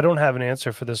stumped on. I don't have an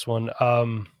answer for this one.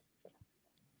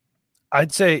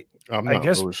 I'd say I'm not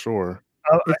really sure.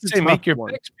 I'd say make your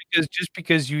picks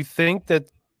because you think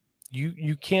that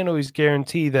you can't always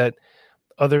guarantee that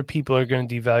other people are going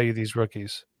to devalue these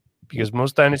rookies, because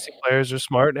most dynasty players are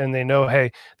smart and they know,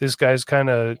 hey, this guy's kind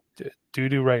of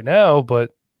doo-doo right now,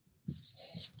 but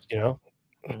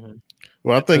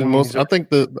Well, I think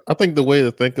the way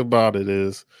to think about it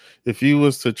is if you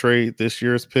was to trade this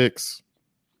year's picks,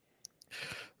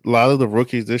 a lot of the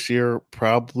rookies this year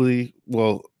probably,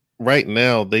 well, right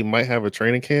now they might have a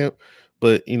training camp,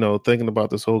 but thinking about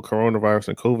this whole coronavirus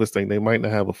and COVID thing, they might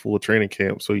not have a full training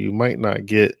camp, so you might not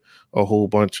get a whole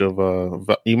bunch of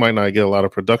you might not get a lot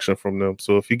of production from them.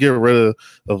 So if you get rid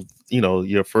of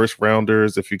your first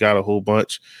rounders, if you got a whole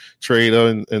bunch, trade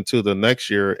into the next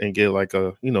year and get like get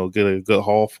a good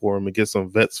haul for them and get some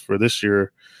vets for this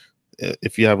year.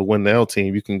 If you have a win now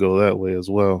team, you can go that way as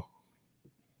well.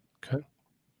 Okay.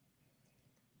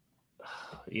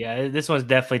 Yeah, this one's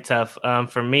definitely tough.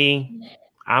 For me,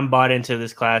 I'm bought into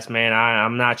this class, man.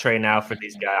 I'm not trading out for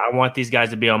these guys. I want these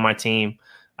guys to be on my team.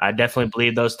 I definitely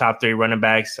believe those top 3 running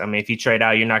backs. I mean, if you trade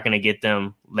out, you're not going to get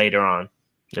them later on.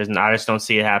 I just don't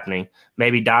see it happening.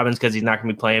 Maybe Dobbins because he's not going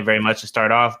to be playing very much to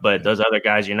start off, but those other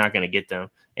guys, you're not going to get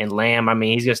them. And Lamb, I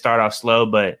mean, he's going to start off slow,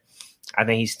 but I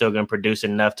think he's still going to produce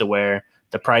enough to where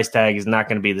the price tag is not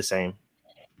going to be the same.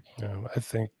 I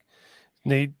think,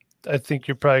 Nate,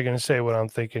 you're probably going to say what I'm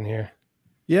thinking here.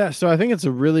 Yeah, so I think it's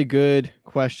a really good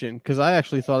question because I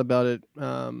actually thought about it.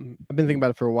 I've been thinking about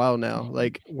it for a while now.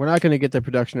 Like, we're not going to get the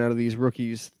production out of these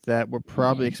rookies that we're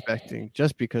probably expecting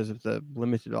just because of the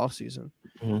limited offseason.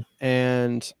 Mm-hmm.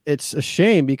 And it's a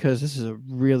shame because this is a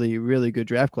really, really good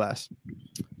draft class.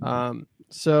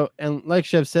 So, and like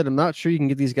Chev said, I'm not sure you can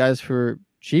get these guys for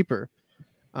cheaper.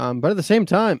 But at the same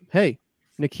time, hey,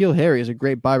 N'Keal Harry is a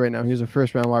great buy right now. He was a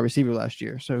first-round wide receiver last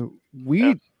year. So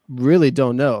we really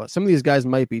don't know. Some of these guys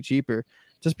might be cheaper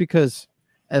just because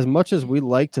as much as we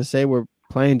like to say we're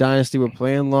playing Dynasty, we're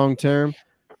playing long-term,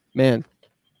 man,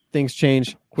 things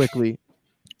change quickly.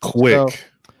 Fast.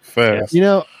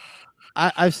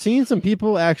 I've seen some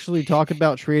people actually talk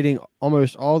about trading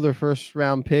almost all their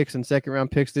first-round picks and second-round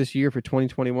picks this year for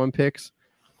 2021 picks,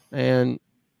 and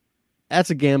that's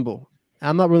a gamble.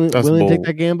 I'm not really willing to take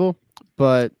that gamble,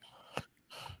 but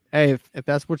hey, if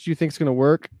that's what you think is going to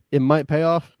work, it might pay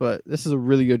off. But this is a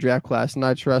really good draft class, and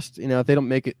I trust if they don't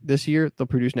make it this year, they'll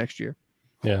produce next year.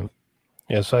 Yeah.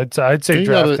 So I'd say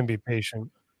draft and be patient.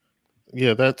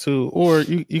 Yeah, that too. Or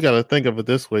you got to think of it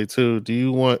this way too. Do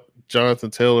you want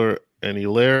Jonathan Taylor and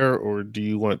Hilaire, or do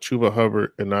you want Chuba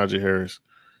Hubbard and Najee Harris?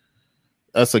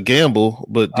 That's a gamble,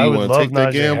 but do you want to take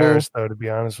that gamble? Harris, though, to be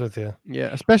honest with you. Yeah,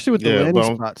 especially with the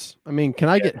landing spots. I mean, can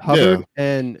I get Hubbard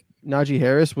and Najee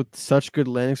Harris with such good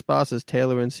landing spots as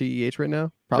Taylor and CEH right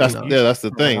now? Probably not. Yeah, that's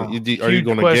the thing. Are you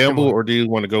going to gamble or do you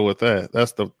want to go with that?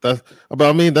 But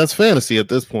I mean, that's fantasy at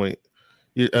this point.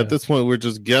 At this point, we're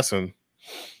just guessing.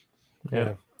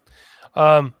 Yeah.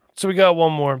 So we got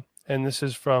one more, and this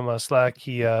is from Slack.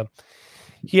 He had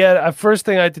first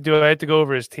thing I had to do. I had to go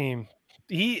over his team.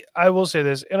 I will say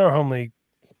this in our home league.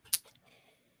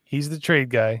 He's the trade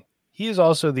guy. He is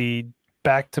also the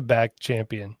back-to-back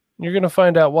champion. You're going to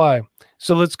find out why.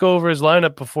 So let's go over his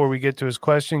lineup before we get to his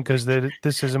question because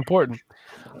this is important.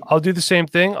 I'll do the same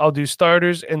thing. I'll do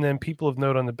starters and then people of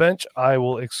note on the bench. I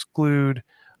will exclude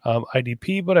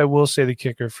IDP, but I will say the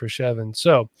kicker for Chevin.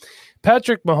 So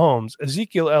Patrick Mahomes,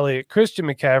 Ezekiel Elliott, Christian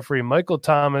McCaffrey, Michael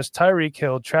Thomas, Tyreek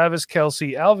Hill, Travis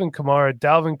Kelce, Alvin Kamara,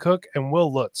 Dalvin Cook, and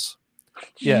Will Lutz.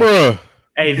 Yeah. Bruh.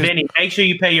 Hey, Vinny, make sure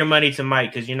you pay your money to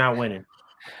Mike because you're not winning.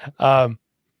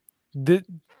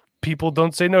 People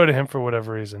don't say no to him for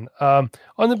whatever reason. On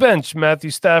the bench, Matthew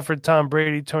Stafford, Tom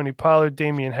Brady, Tony Pollard,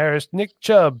 Damian Harris, Nick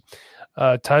Chubb,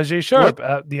 Tajay Sharp,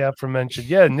 the aforementioned.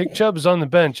 Yeah, Nick Chubb is on the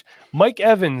bench. Mike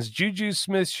Evans, Juju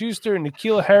Smith-Schuster,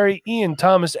 N'Keal Harry, Ian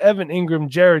Thomas, Evan Ingram,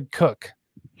 Jared Cook.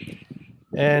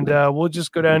 And we'll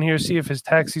just go down here, see if his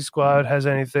taxi squad has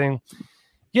anything.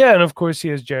 Yeah, and of course he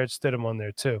has Jared Stidham on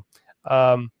there too.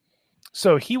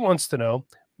 So he wants to know,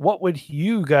 what would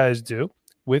you guys do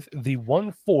with the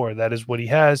 1-4? That is what he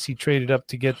has. He traded up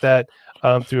to get that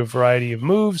through a variety of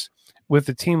moves. With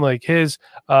a team like his,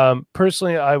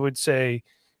 personally, I would say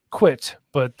quit,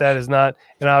 but that is not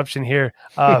an option here.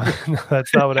 No,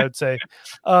 that's not what I would say.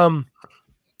 I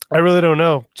really don't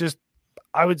know.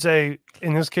 I would say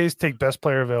in this case, take best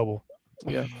player available.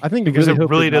 Yeah, I think because it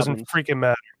really doesn't freaking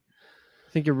matter.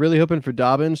 I think you're really hoping for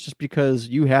Dobbins just because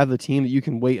you have the team that you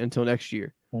can wait until next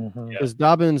year. Because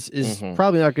Dobbins is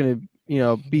probably not going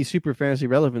to, be super fantasy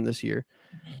relevant this year.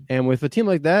 And with a team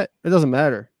like that, it doesn't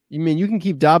matter. You mean you can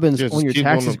keep Dobbins on your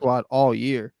taxi squad all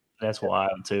year? That's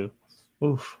wild too.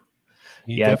 Oof.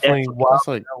 Definitely wild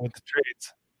with the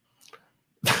trades.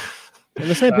 And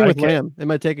the same thing with Lamb. It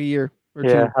might take a year or two.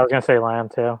 I was gonna say Lamb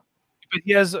too. But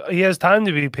he has time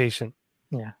to be patient.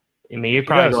 Yeah. I mean, you're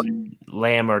probably going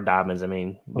Lamb or Dobbins. I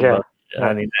mean,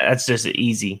 that's just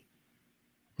easy.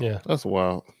 Yeah, that's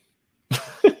wild.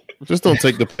 Just don't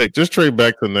take the pick. Just trade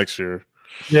back to next year.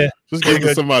 Yeah. Just give it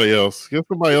to somebody else. Give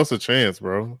somebody else a chance,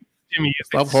 bro. Jimmy,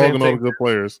 Stop hogging all the good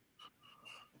players.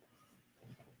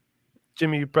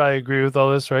 Jimmy, you probably agree with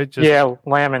all this, right? Yeah,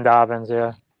 Lamb and Dobbins,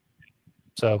 yeah.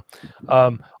 So,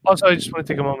 also, I just want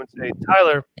to take a moment to say,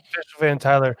 Tyler, official fan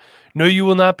Tyler, no, you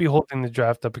will not be holding the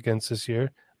draft up against this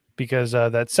year because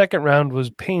that second round was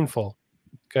painful.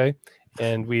 Okay.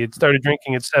 And we had started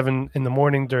drinking at 7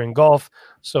 a.m. during golf.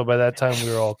 So by that time, we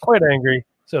were all quite angry.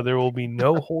 So there will be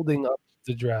no holding up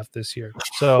the draft this year.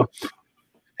 So,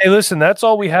 hey, listen, that's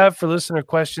all we have for listener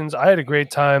questions. I had a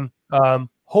great time.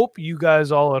 Hope you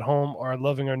guys all at home are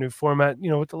loving our new format,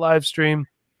 with the live stream.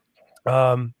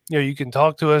 You can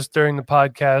talk to us during the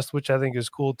podcast, which I think is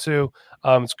cool too.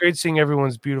 It's great seeing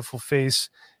everyone's beautiful face.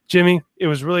 Jimmy, it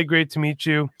was really great to meet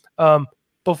you.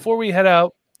 Before we head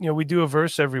out, we do a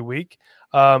verse every week.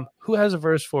 Who has a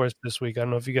verse for us this week? I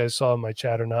don't know if you guys saw in my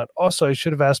chat or not. Also, I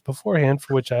should have asked beforehand,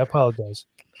 for which I apologize.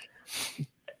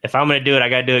 If I'm going to do it, I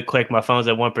got to do it quick. My phone's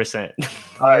at 1%.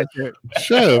 All right,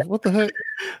 Chef, what the heck?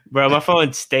 Bro, my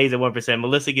phone stays at 1%.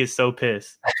 Melissa gets so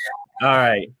pissed. All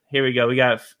right, here we go. We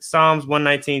got Psalms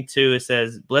 119:2. It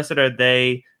says, "Blessed are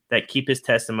they that keep his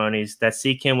testimonies, that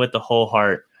seek him with the whole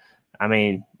heart." I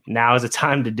mean, now is the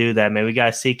time to do that, man. We got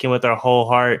to seek him with our whole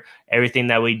heart, everything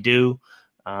that we do.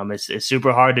 It's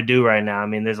super hard to do right now. I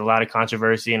mean, there's a lot of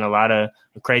controversy and a lot of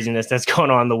craziness that's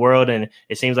going on in the world. And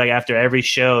it seems like after every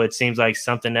show, it seems like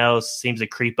something else seems to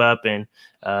creep up and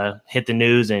hit the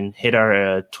news and hit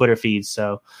our Twitter feeds.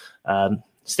 So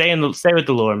stay with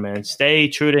the Lord, man. Stay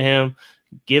true to him.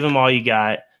 Give him all you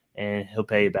got, and he'll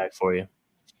pay you back for you.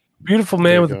 Beautiful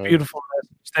man with a beautiful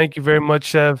message. Thank you very much,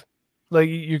 Chev. Like,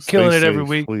 you're killing it every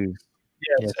week. Please.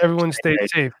 Yes, everyone stay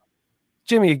safe.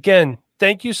 Jimmy, again,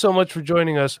 thank you so much for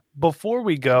joining us. Before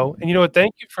we go, and you know what,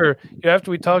 thank you for,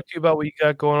 after we talked to you about what you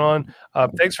got going on,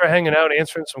 thanks for hanging out,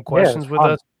 answering some questions with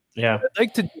us. Yeah. What I'd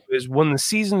like to do is, when the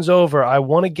season's over, I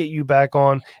want to get you back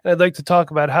on, and I'd like to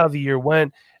talk about how the year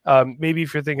went. Maybe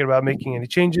if you're thinking about making any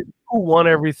changes, who won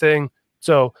everything.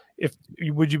 So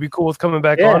would you be cool with coming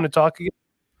back on to talk again?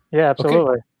 Yeah,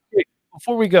 absolutely. Okay.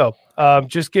 Before we go,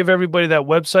 just give everybody that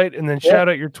website and then shout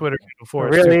out your Twitter handle for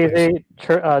us. Really easy,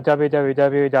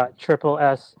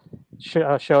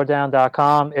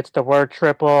 www.triplesshowdown.com. It's the word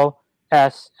triple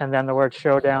S and then the word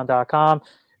showdown.com.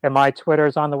 And my Twitter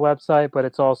is on the website, but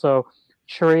it's also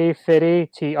Treefiddy,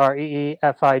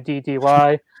 TREEFIDDY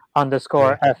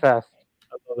 _FF.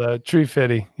 Tree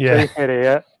Fitty. Yeah. Tree Fitty,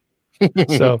 yeah.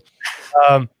 So,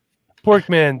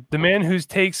 Porkman, the man whose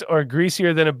takes are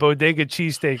greasier than a bodega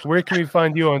cheesesteak. Where can we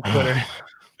find you on Twitter?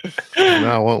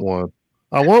 Now I want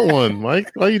one.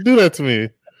 Mike. Why you do that to me?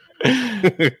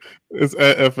 It's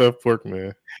at FF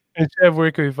Porkman. And Chev,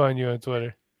 where can we find you on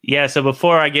Twitter? Yeah, so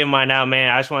before I give mine out,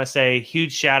 man, I just want to say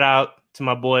huge shout out to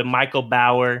my boy Michael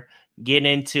Bauer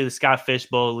getting into the Scott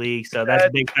Fishbowl League. So that's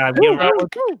big time.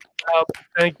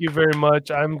 Thank you very much.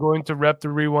 I'm going to rep the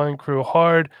Rewind crew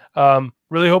hard.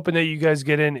 Really hoping that you guys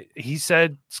get in. He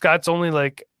said Scott's only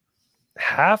like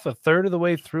a third of the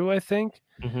way through, I think.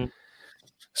 Mm-hmm.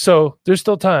 So there's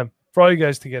still time for all you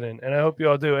guys to get in, and I hope you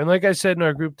all do. And like I said in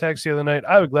our group text the other night,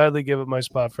 I would gladly give up my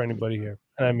spot for anybody here,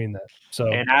 and I mean that. So,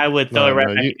 and I would throw it right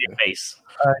back in your face.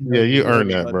 Yeah, you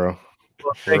earned that, bro.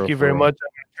 Well, thank you very much. I'm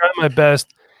going to try my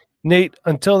best. Nate,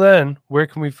 until then, where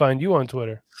can we find you on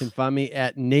Twitter? You can find me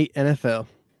at Nate NFL.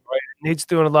 Right. Nate's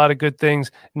doing a lot of good things.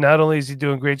 Not only is he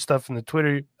doing great stuff in the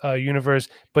Twitter universe,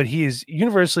 but he is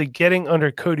universally getting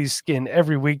under Cody's skin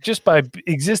every week just by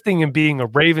existing and being a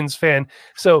Ravens fan.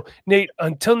 So, Nate,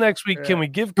 until next week, can we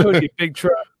give Cody a big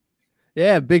trust?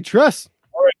 Yeah, big trust.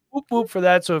 All right, whoop whoop for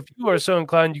that. So if you are so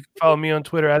inclined, you can follow me on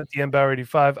Twitter at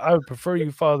TheMBauer85. I would prefer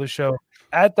you follow the show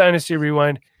at Dynasty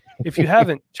Rewind. If you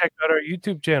haven't, check out our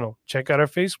YouTube channel, check out our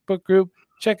Facebook group,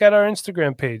 check out our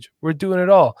Instagram page. We're doing it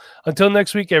all. Until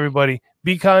next week, everybody,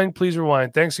 be kind, please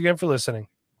rewind. Thanks again for listening.